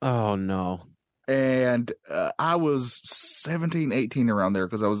there. Oh, no. And I was 17, 18 around there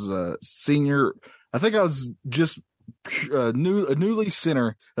because I was a senior. I think I was just a newly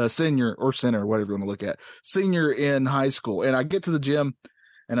senior, whatever you want to look at, senior in high school. And I get to the gym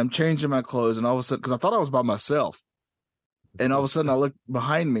and I'm changing my clothes. And all of a sudden, because I thought I was by myself. And all of a sudden I look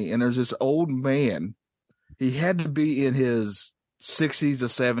behind me and there's this old man. He had to be in his 60s to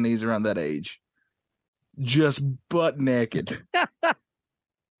 70s, around that age, just butt naked.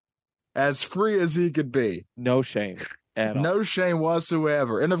 As free as he could be. No shame at all. No shame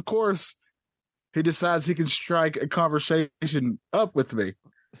whatsoever. And of course, he decides he can strike a conversation up with me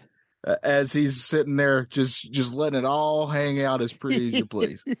as he's sitting there just letting it all hang out as pretty as you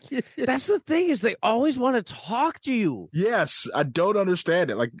please. That's the thing, is they always want to talk to you. Yes, I don't understand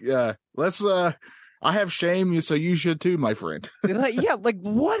it. Like, I have shame, so you should too, my friend. Like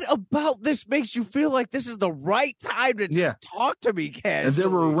what about this makes you feel like this is the right time to just talk to me, casually? And there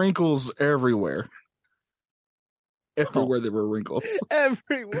were wrinkles everywhere. Everywhere there were wrinkles.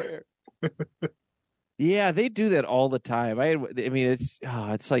 Everywhere. Yeah, they do that all the time. I mean,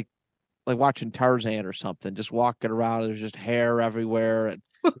 it's like watching Tarzan or something, just walking around. There's just hair everywhere, and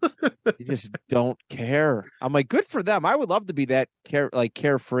you just don't care. I'm like, good for them. I would love to be that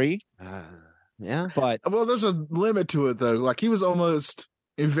carefree. Yeah, but there's a limit to it though. Like, he was almost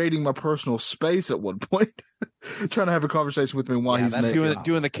invading my personal space at one point, trying to have a conversation with me while he's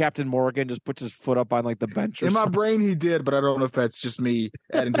doing the Captain Morgan, just puts his foot up on like the bench. In my brain, he did, but I don't know if that's just me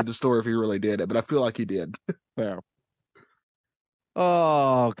adding to the story if he really did it. But I feel like he did. Fair.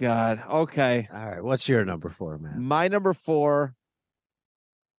 Oh God. Okay. All right. What's your number 4, man? My number 4.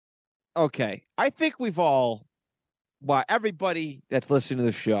 Okay. I think we've all why everybody that's listening to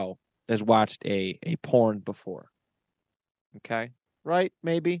the show has watched a porn before. Okay, right?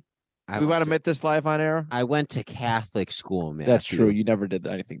 Maybe we want to admit this live on air. I went to Catholic school, man. That's true. You never did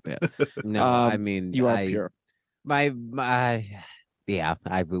anything bad. No, I mean you are pure. My yeah.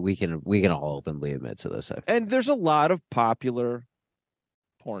 We can all openly admit to this. And there's a lot of popular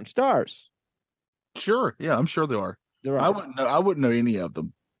porn stars. Sure, yeah, I'm sure there are. I wouldn't know any of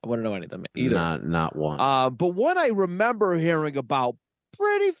them. I wouldn't know any of them either. Not one. But one I remember hearing about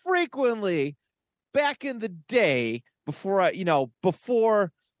pretty frequently back in the day before I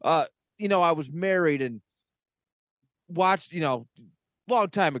was married and watched, long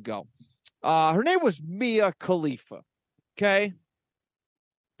time ago. Her name was Mia Khalifa. Okay.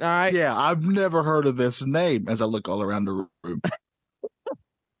 All right. Yeah, I've never heard of this name as I look all around the room.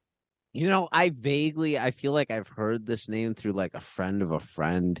 I feel like I've heard this name through like a friend of a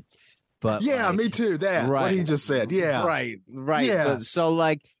friend. But yeah, me too. That right, what he just said. Yeah. Right. Yeah. But,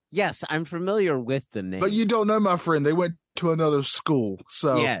 so yes, I'm familiar with the name. But you don't know my friend. They went to another school.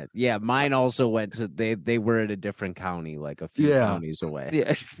 So yeah. Mine also went to they were in a different county, like a few counties away.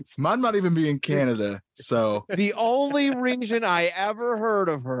 Yeah. Mine might even be in Canada. So the only reason I ever heard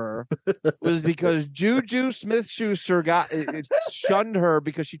of her was because Juju Smith-Schuster shunned her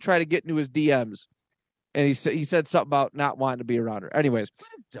because she tried to get into his DMs. And he said something about not wanting to be around her. Anyways,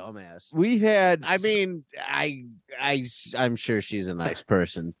 dumbass. We had. I mean, I'm sure she's a nice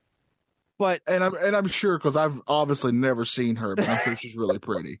person, but I'm sure because I've obviously never seen her, but I'm sure she's really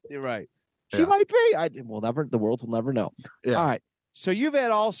pretty. You're right. She might be. The world will never know. Yeah. All right. So you've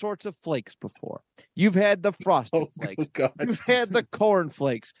had all sorts of flakes before. You've had the frosted flakes. God. You've had the corn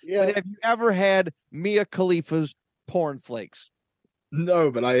flakes. Yeah. But have you ever had Mia Khalifa's porn flakes?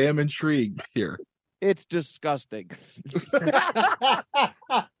 No, but I am intrigued here. It's disgusting.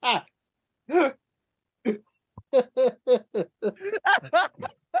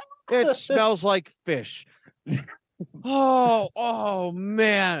 It smells like fish. Oh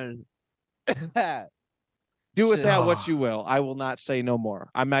man. Do with that what you will. I will not say no more.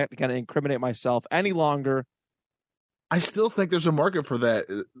 I'm not going to incriminate myself any longer. I still think there's a market for that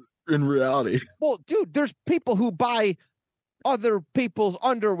in reality. Well, dude, there's people who buy other people's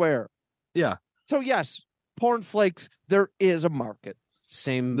underwear. Yeah. So yes, porn flakes, there is a market.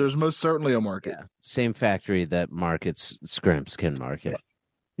 There's most certainly a market. Yeah. Same factory that markets scrimps can market.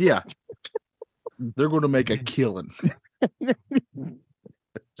 Yeah. They're going to make a killing.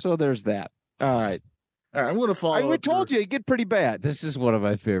 So there's that. All right. All right, I'm going to follow. We told you it get pretty bad. This is one of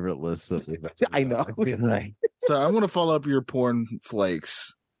my favorite lists that we've had. I know. So I'm going to follow up your porn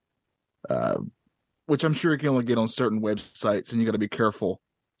flakes, which I'm sure you can only get on certain websites, and you got to be careful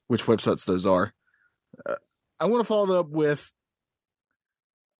which websites those are. I want to follow it up with,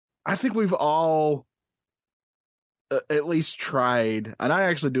 I think we've all at least tried, and I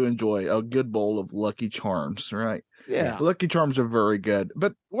actually do enjoy a good bowl of Lucky Charms, right? Yeah. Lucky Charms are very good.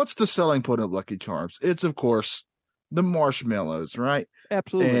 But what's the selling point of Lucky Charms? It's, of course, the marshmallows, right?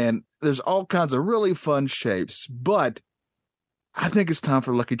 Absolutely. And there's all kinds of really fun shapes. But I think it's time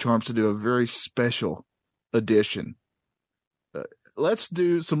for Lucky Charms to do a very special edition. Let's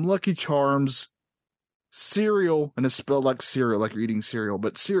do some Lucky Charms cereal, and it's spelled like cereal, like you're eating cereal,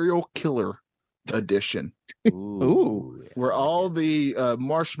 but Serial Killer edition. Ooh. Where all the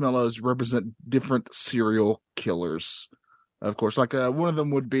marshmallows represent different serial killers. Of course, like one of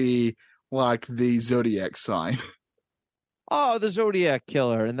them would be like the Zodiac sign. Oh, the Zodiac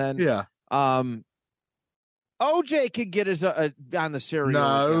killer. And then Yeah. OJ could get his on the cereal.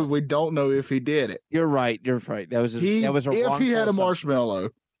 No, account. we don't know if he did it. You're right. That was a if he had a marshmallow.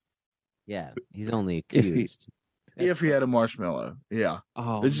 Yeah, he's only accused. If he had a marshmallow. Yeah.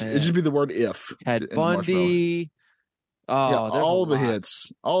 Oh, It should be the word if. Ted in Bundy. Oh, Yeah, there's all a the lot.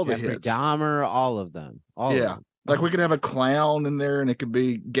 hits. All the Jeffrey hits. Dahmer, all of them. All Yeah. of them. Like we could have a clown in there, and it could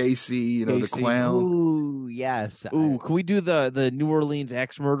be Gacy, the Gacy. clown. Ooh, yes. Ooh, can we do the New Orleans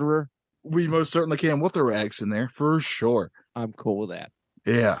ex murderer? We most certainly can with the rags in there, for sure. I'm cool with that.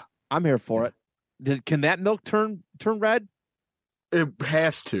 Yeah. I'm here for it. Can that milk turn red? It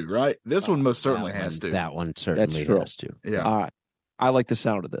has to, right? This one most certainly has to. That one certainly true. has to. Yeah. All right. I like the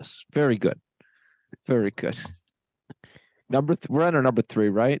sound of this. Very good. Very good. We're on our number 3,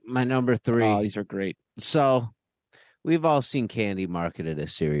 right? My number 3. Oh, these are great. So we've all seen candy marketed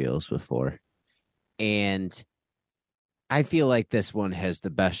as cereals before. And I feel like this one has the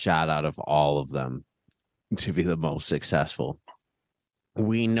best shot out of all of them to be the most successful.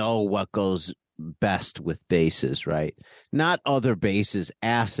 We know what goes best with bases, right? Not other bases,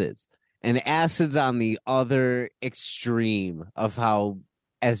 acids. And acids on the other extreme of how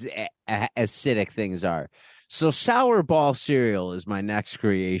as acidic things are. So sour ball cereal is my next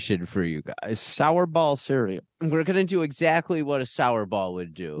creation for you guys. Sour ball cereal. We're gonna do exactly what a sour ball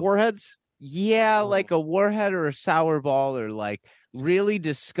would do. Warheads? Yeah, like a warhead or a sour ball, or like really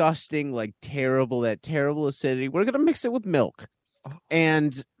disgusting, like that terrible acidity. We're gonna mix it with milk.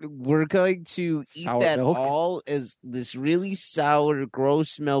 And we're going to eat Sour that milk? all as this really sour,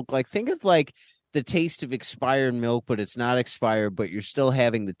 gross milk. Like, think of like the taste of expired milk, but it's not expired, but you're still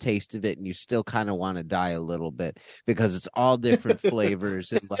having the taste of it, and you still kind of want to die a little bit because it's all different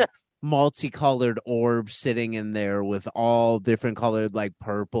flavors and like multicolored orbs sitting in there with all different colored, like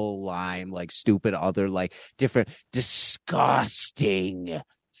purple, lime, like stupid other, like different disgusting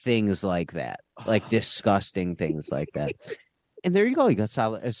things like that. Like disgusting things like that. And there you go. You got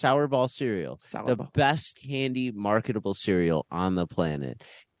sour ball cereal, the best candy marketable cereal on the planet.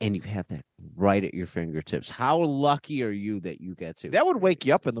 And you have that right at your fingertips. How lucky are you that you get to? That would wake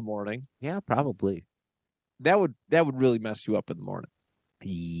you up in the morning. Yeah, probably. That would really mess you up in the morning.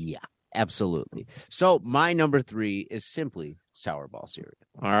 Yeah, absolutely. So my number 3 is simply sour ball cereal.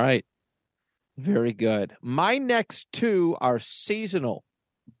 All right. Very good. My next 2 are seasonal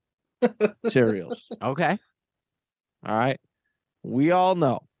cereals. Okay. All right. We all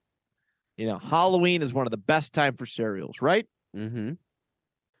know, Halloween is one of the best time for cereals, right? Mm-hmm.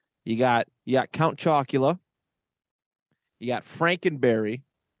 You got Count Chocula. You got Frankenberry.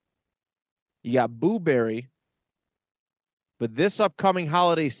 You got Boo Berry. But this upcoming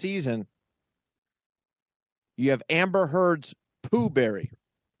holiday season, you have Amber Heard's Pooh Berry.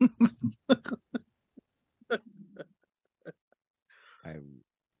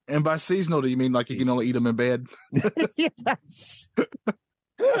 And by seasonal, do you mean like you can only eat them in bed? Yes.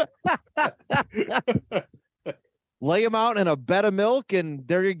 Lay them out in a bed of milk, and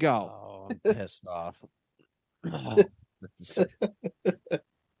there you go. Oh, I'm pissed off.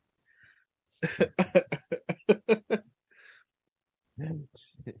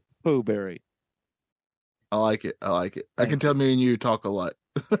 Pooh Berry. I like it. I can tell me and you talk a lot.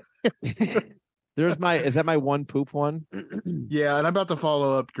 Is that my one poop one? Yeah, and I'm about to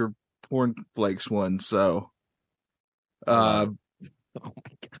follow up your corn flakes one. So, Oh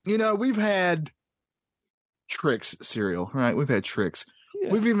my God. We've had Trix cereal, right? We've had Trix.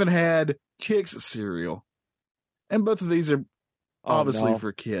 Yeah. We've even had Kix cereal, and both of these are obviously no.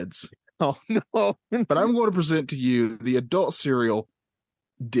 for kids. Oh no! But I'm going to present to you the adult cereal,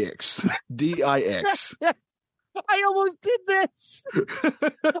 Dix, D-I-X. I almost did this.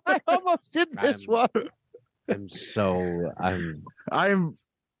 I almost did this one. I'm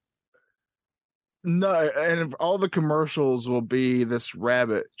no, and all the commercials will be this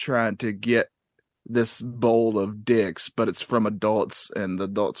rabbit trying to get this bowl of dicks, but it's from adults, and the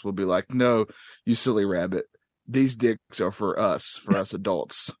adults will be like, "No, you silly rabbit, these dicks are for us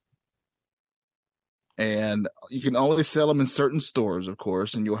adults." And you can only sell them in certain stores, of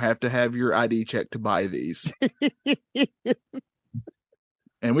course, and you'll have to have your ID check to buy these.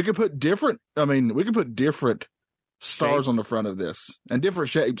 And we could put different stars on the front of this and different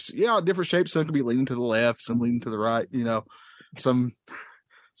shapes. Yeah, different shapes. Some could be leaning to the left, some leaning to the right. Some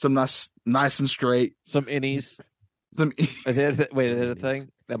nice and straight. Some innies. Is that a thing?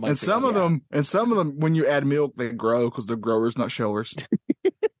 That might. And some of them, when you add milk, they grow because they're growers, not showers.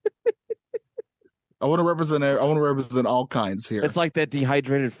 I want to represent all kinds here. It's like that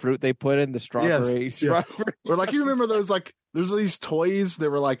dehydrated fruit they put in the strawberry. Yes, yeah. Or like, you remember those, like, there's these toys that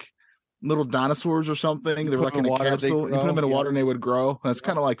were like little dinosaurs or something. They were like in a capsule. You put them in the water and they would grow. And it's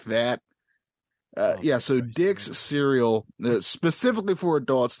kind of like that. So Dix cereal, specifically for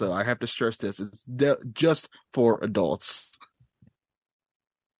adults, though, I have to stress this, it's just for adults.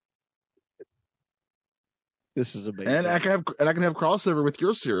 This is amazing. And I can have crossover with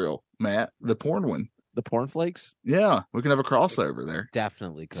your cereal, Matt, the porn one. The porn flakes? Yeah, we can have a crossover there.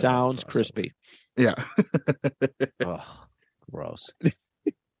 Definitely could. Sounds crispy. Yeah. Ugh, gross.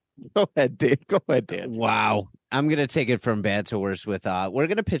 Go ahead, Dan. Wow. I'm going to take it from bad to worse with we're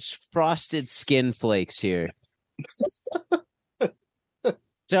going to pitch frosted skin flakes here.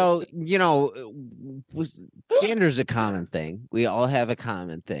 So, gender's a common thing. We all have a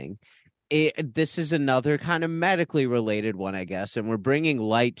common thing. This is another kind of medically related one, I guess, and we're bringing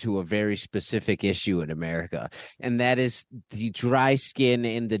light to a very specific issue in America, and that is the dry skin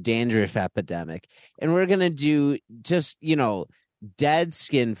and the dandruff epidemic. And we're going to do just, dead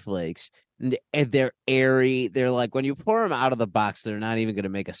skin flakes, and they're airy. They're like, when you pour them out of the box, they're not even going to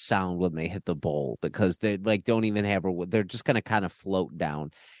make a sound when they hit the bowl because they don't even have they're just going to kind of float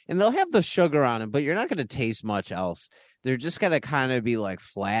down, and they'll have the sugar on them, but you're not going to taste much else. They're just going to kind of be like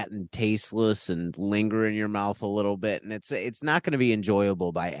flat and tasteless and linger in your mouth a little bit. And it's not going to be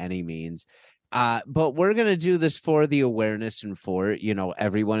enjoyable by any means. But we're gonna do this for the awareness and for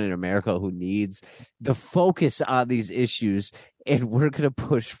everyone in America who needs the focus on these issues, and we're gonna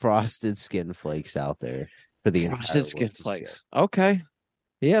push Frosted Skin Flakes out there for the Frosted entire Skin world to Flakes. Okay.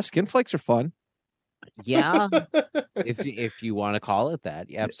 Yeah, Skin Flakes are fun. share. Yeah, if you want to call it that,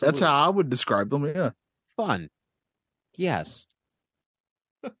 yeah, absolutely. That's how I would describe them. Yeah. Fun. Yes.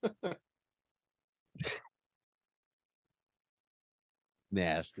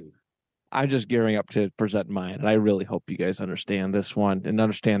 Nasty. I'm just gearing up to present mine, and I really hope you guys understand this one and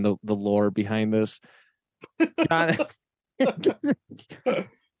understand the lore behind this.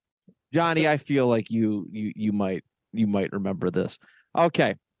 Johnny, I feel like you might remember this.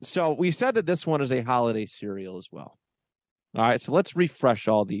 Okay, so we said that this one is a holiday cereal as well. All right, so let's refresh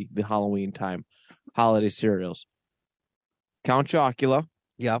all the Halloween time holiday cereals. Count Chocula.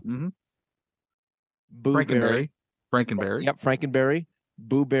 Yep. Mm-hmm. Boo Frankenberry. Yep, Frankenberry,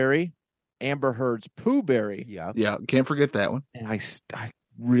 Boo Berry, Amber Heard's Pooh Berry. Yeah. Yeah, can't forget that one. And I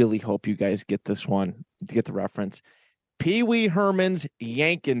really hope you guys get this one, to get the reference. Pee Wee Herman's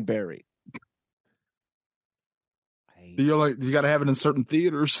Yankenberry. You got to have it in certain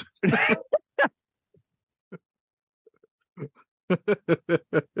theaters.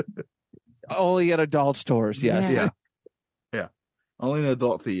 Only at adult stores, yes. Yeah. Only in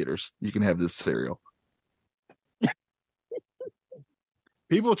adult theaters you can have this cereal.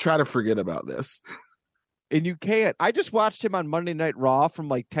 People try to forget about this. And you can't. I just watched him on Monday Night Raw from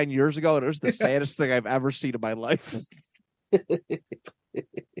like 10 years ago, and it was the saddest thing I've ever seen in my life. There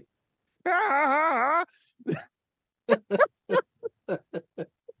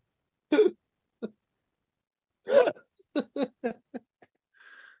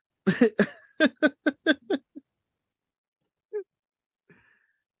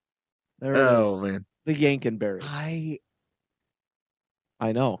it Oh is. man. The Yankenberry.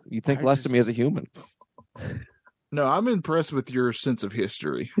 I know. You think less of me as a human. No, I'm impressed with your sense of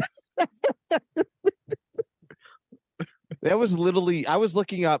history. That was literally, I was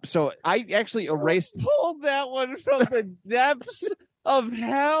looking up. So I actually pulled that one from the depths of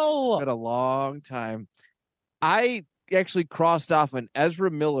hell. It's been a long time. I actually crossed off an Ezra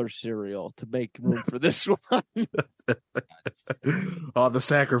Miller cereal to make room for this one. Oh, the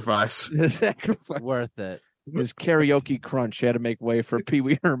sacrifice. The sacrifice. Worth it. His karaoke crunch had to make way for Pee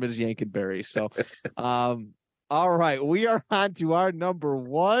Wee Herman's Yankenberry. So, all right, we are on to our number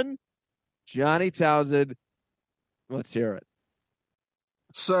one, Johnny Townsend. Let's hear it.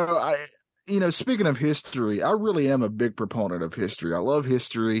 So speaking of history, I really am a big proponent of history. I love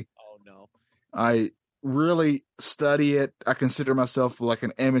history. Oh no. I really study it. I consider myself like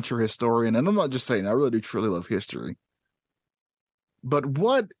an amateur historian, and I'm not just saying, I really do truly love history. But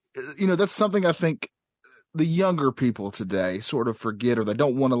that's something I think the younger people today sort of forget, or they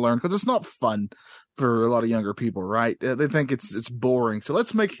don't want to learn because it's not fun for a lot of younger people, right? They think it's boring. So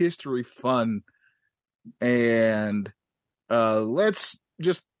let's make history fun, and let's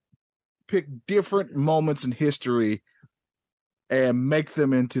just pick different moments in history and make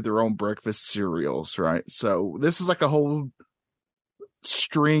them into their own breakfast cereals, right? So this is like a whole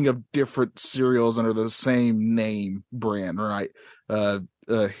string of different cereals under the same name brand, right?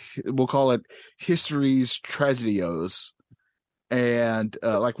 We'll call it History's Tragedios. And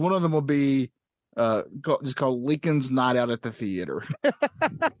like one of them will be just called Lincoln's Night Out at the Theater.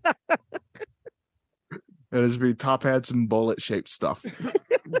 It'll be top hats and bullet shaped stuff.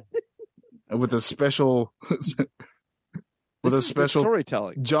 With a special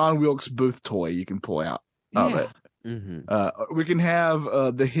storytelling John Wilkes Booth toy you can pull out of it. Mm-hmm. We can have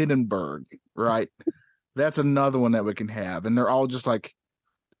the Hindenburg, right? That's another one that we can have, and they're all just like,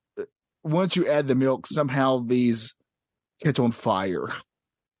 once you add the milk, somehow these catch on fire,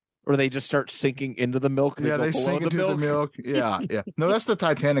 or they just start sinking into the milk. Yeah, they sink into the milk. Yeah. No, that's the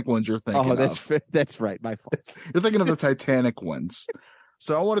Titanic ones you're thinking. Oh, that's right. My fault. You're thinking of the Titanic ones.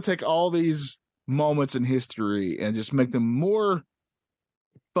 So I want to take all these moments in history and just make them more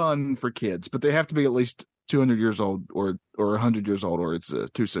fun for kids, but they have to be at least 200 years old or 100 years old, or it's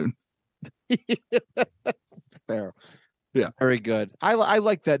too soon. Fair. Yeah. Very good. I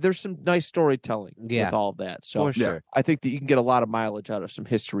like that. There's some nice storytelling with all of that. So for sure. I think that you can get a lot of mileage out of some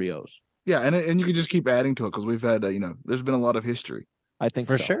historyos. Yeah, and you can just keep adding to it because we've had there's been a lot of history. I think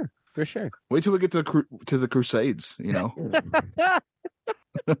for so. sure. Wait till we get to the Crusades,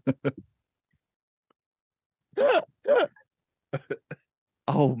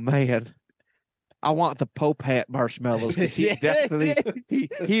 Oh man, I want the Pope hat marshmallows. He definitely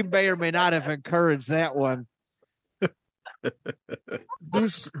he may or may not have encouraged that one.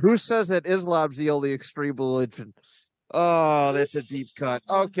 Who says that Islam's the only extreme religion? Oh, that's a deep cut.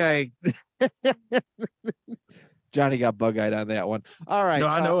 Okay. Johnny got bug-eyed on that one. All right. No,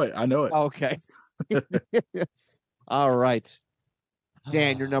 I know it. I know it. Okay. All right.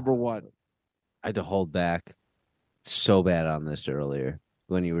 Dan, you're number one. I had to hold back so bad on this earlier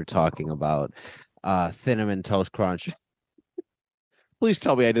when you were talking about Cinnamon Toast Crunch. Please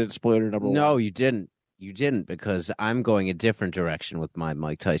tell me I didn't spoil your number one. No, you didn't. You didn't, because I'm going a different direction with my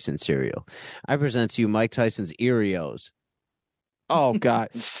Mike Tyson cereal. I present to you Mike Tyson's Earios. Oh, God.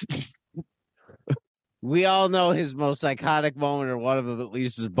 We all know his most iconic moment, or one of them at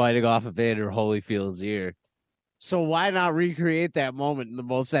least, was biting off Evander Holyfield's ear. So why not recreate that moment in the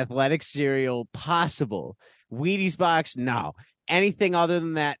most athletic cereal possible? Wheaties box? No. Anything other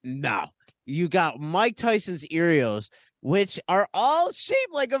than that? No. You got Mike Tyson's Earios, which are all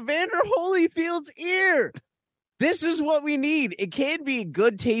shaped like Evander Holyfield's ear. This is what we need. It can be a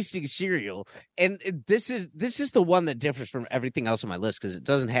good tasting cereal. And this is the one that differs from everything else on my list, because it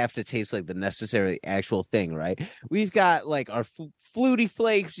doesn't have to taste like the necessary actual thing, right? We've got like our Flutie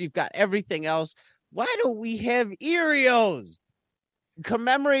Flakes. We've got everything else. Why don't we have Earios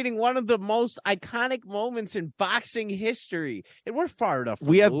commemorating one of the most iconic moments in boxing history? And we're far enough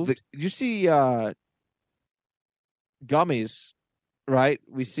We have, removed. you see gummies, right?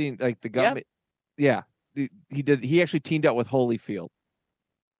 We seen like the gummy. Yeah. He actually teamed up with Holyfield.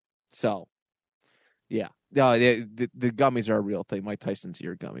 So, yeah. No, the gummies are a real thing. Mike Tyson's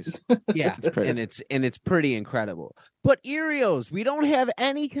ear gummies. Yeah, and it's pretty incredible. But Earios, we don't have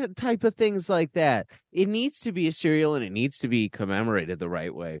any type of things like that. It needs to be a cereal, and it needs to be commemorated the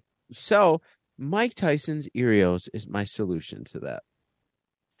right way. So Mike Tyson's Earios is my solution to that.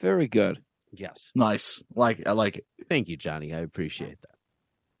 Very good. Yes. Nice. I like it. Thank you, Johnny. I appreciate that.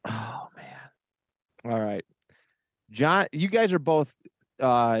 Oh, man. All right. John, you guys are both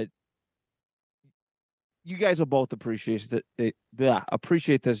you guys will both appreciate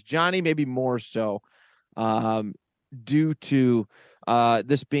this. Johnny, maybe more so, due to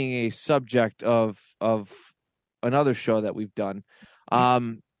this being a subject of another show that we've done.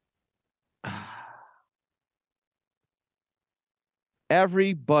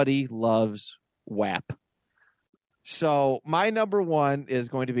 Everybody loves WAP. So my number one is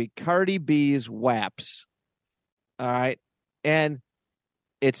going to be Cardi B's WAPs. All right. And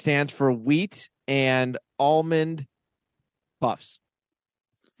it stands for wheat and almond puffs.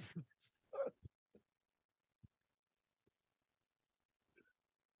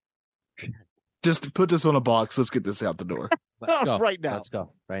 Just put this on a box. Let's get this out the door. Let's go Right now. Let's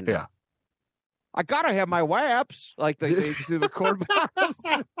go right now. Yeah. I gotta have my WAPs, like they do the corn puffs.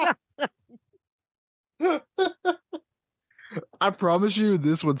 I promise you,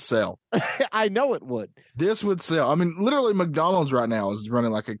 this would sell. I know it would. This would sell. I mean, literally, McDonald's right now is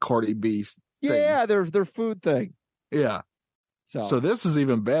running like a Cardi B thing. Yeah, their food thing. Yeah. So So this is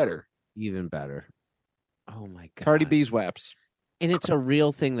even better. Even better. Oh my God. Cardi B's WAPs. And it's a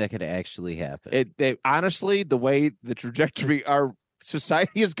real thing that could actually happen. They honestly, the way the trajectory our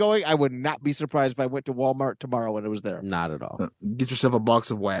society is going, I would not be surprised if I went to Walmart tomorrow and it was there. Not at all. Get yourself a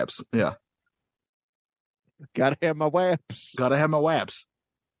box of WAPs. Yeah. Gotta have my WAPs. Gotta have my WAPs.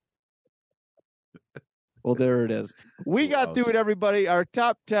 Well, there it is. We got Gross. through it, everybody. Our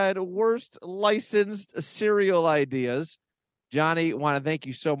top 10 worst licensed cereal ideas. Johnny, want to thank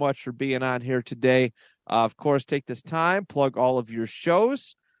you so much for being on here today. Of course, take this time, plug all of your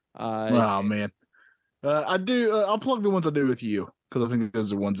shows. Oh, man. I do. I'll plug the ones I do with you, because I think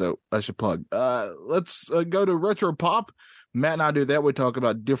those are the ones that I should plug. Let's go to Retro Pop. Matt and I do that. We talk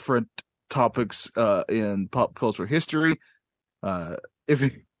about different topics in pop culture history. If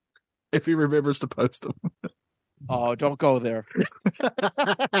he remembers to post them. Oh, don't go there.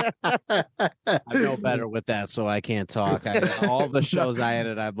 I know better with that, so I can't talk. All the shows I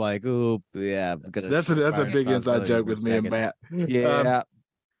edit, I'm like, ooh, yeah. That's a big inside joke with me and Matt. Yeah.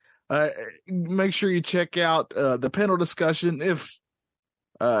 Make sure you check out the panel discussion if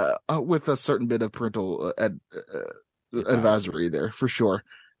with a certain bit of parental advisory there for sure.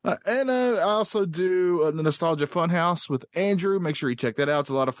 And I also do the Nostalgia Funhouse with Andrew. Make sure you check that out.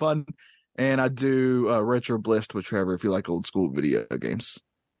 It's a lot of fun. And I do Retro Bliss with Trevor if you like old school video games.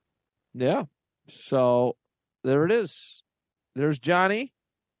 Yeah. So there it is. There's Johnny.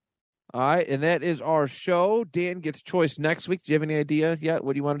 All right. And that is our show. Dan gets choice next week. Do you have any idea yet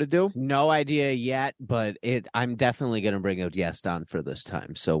what you wanted to do? No idea yet, but I'm definitely going to bring a guest on for this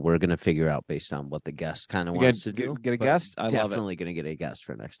time. So we're going to figure out based on what the guest kind of wants to do. Get a But guest? I love it. Definitely going to get a guest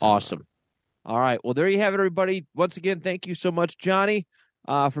for next time. Awesome. All right. Well, there you have it, everybody. Once again, thank you so much, Johnny,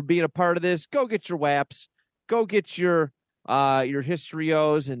 for being a part of this. Go get your WAPs. Go get your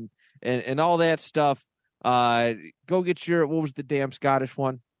Histrios and all that stuff. Go get your, what was the damn Scottish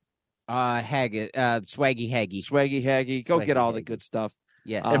one? Swaggy Haggy. Swaggy Haggy. Go Swaggy get all the Haggy. good stuff.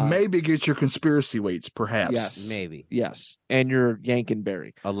 Yes, And maybe get your conspiracy weights, perhaps. Yes. maybe. Yes. And your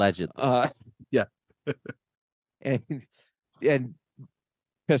Yankenberry. Allegedly. Yeah. and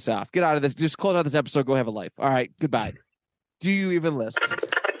piss off. Get out of this. Just close out this episode. Go have a life. All right. Goodbye. Do you even list?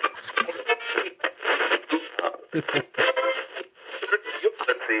 You can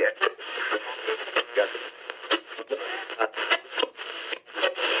see it.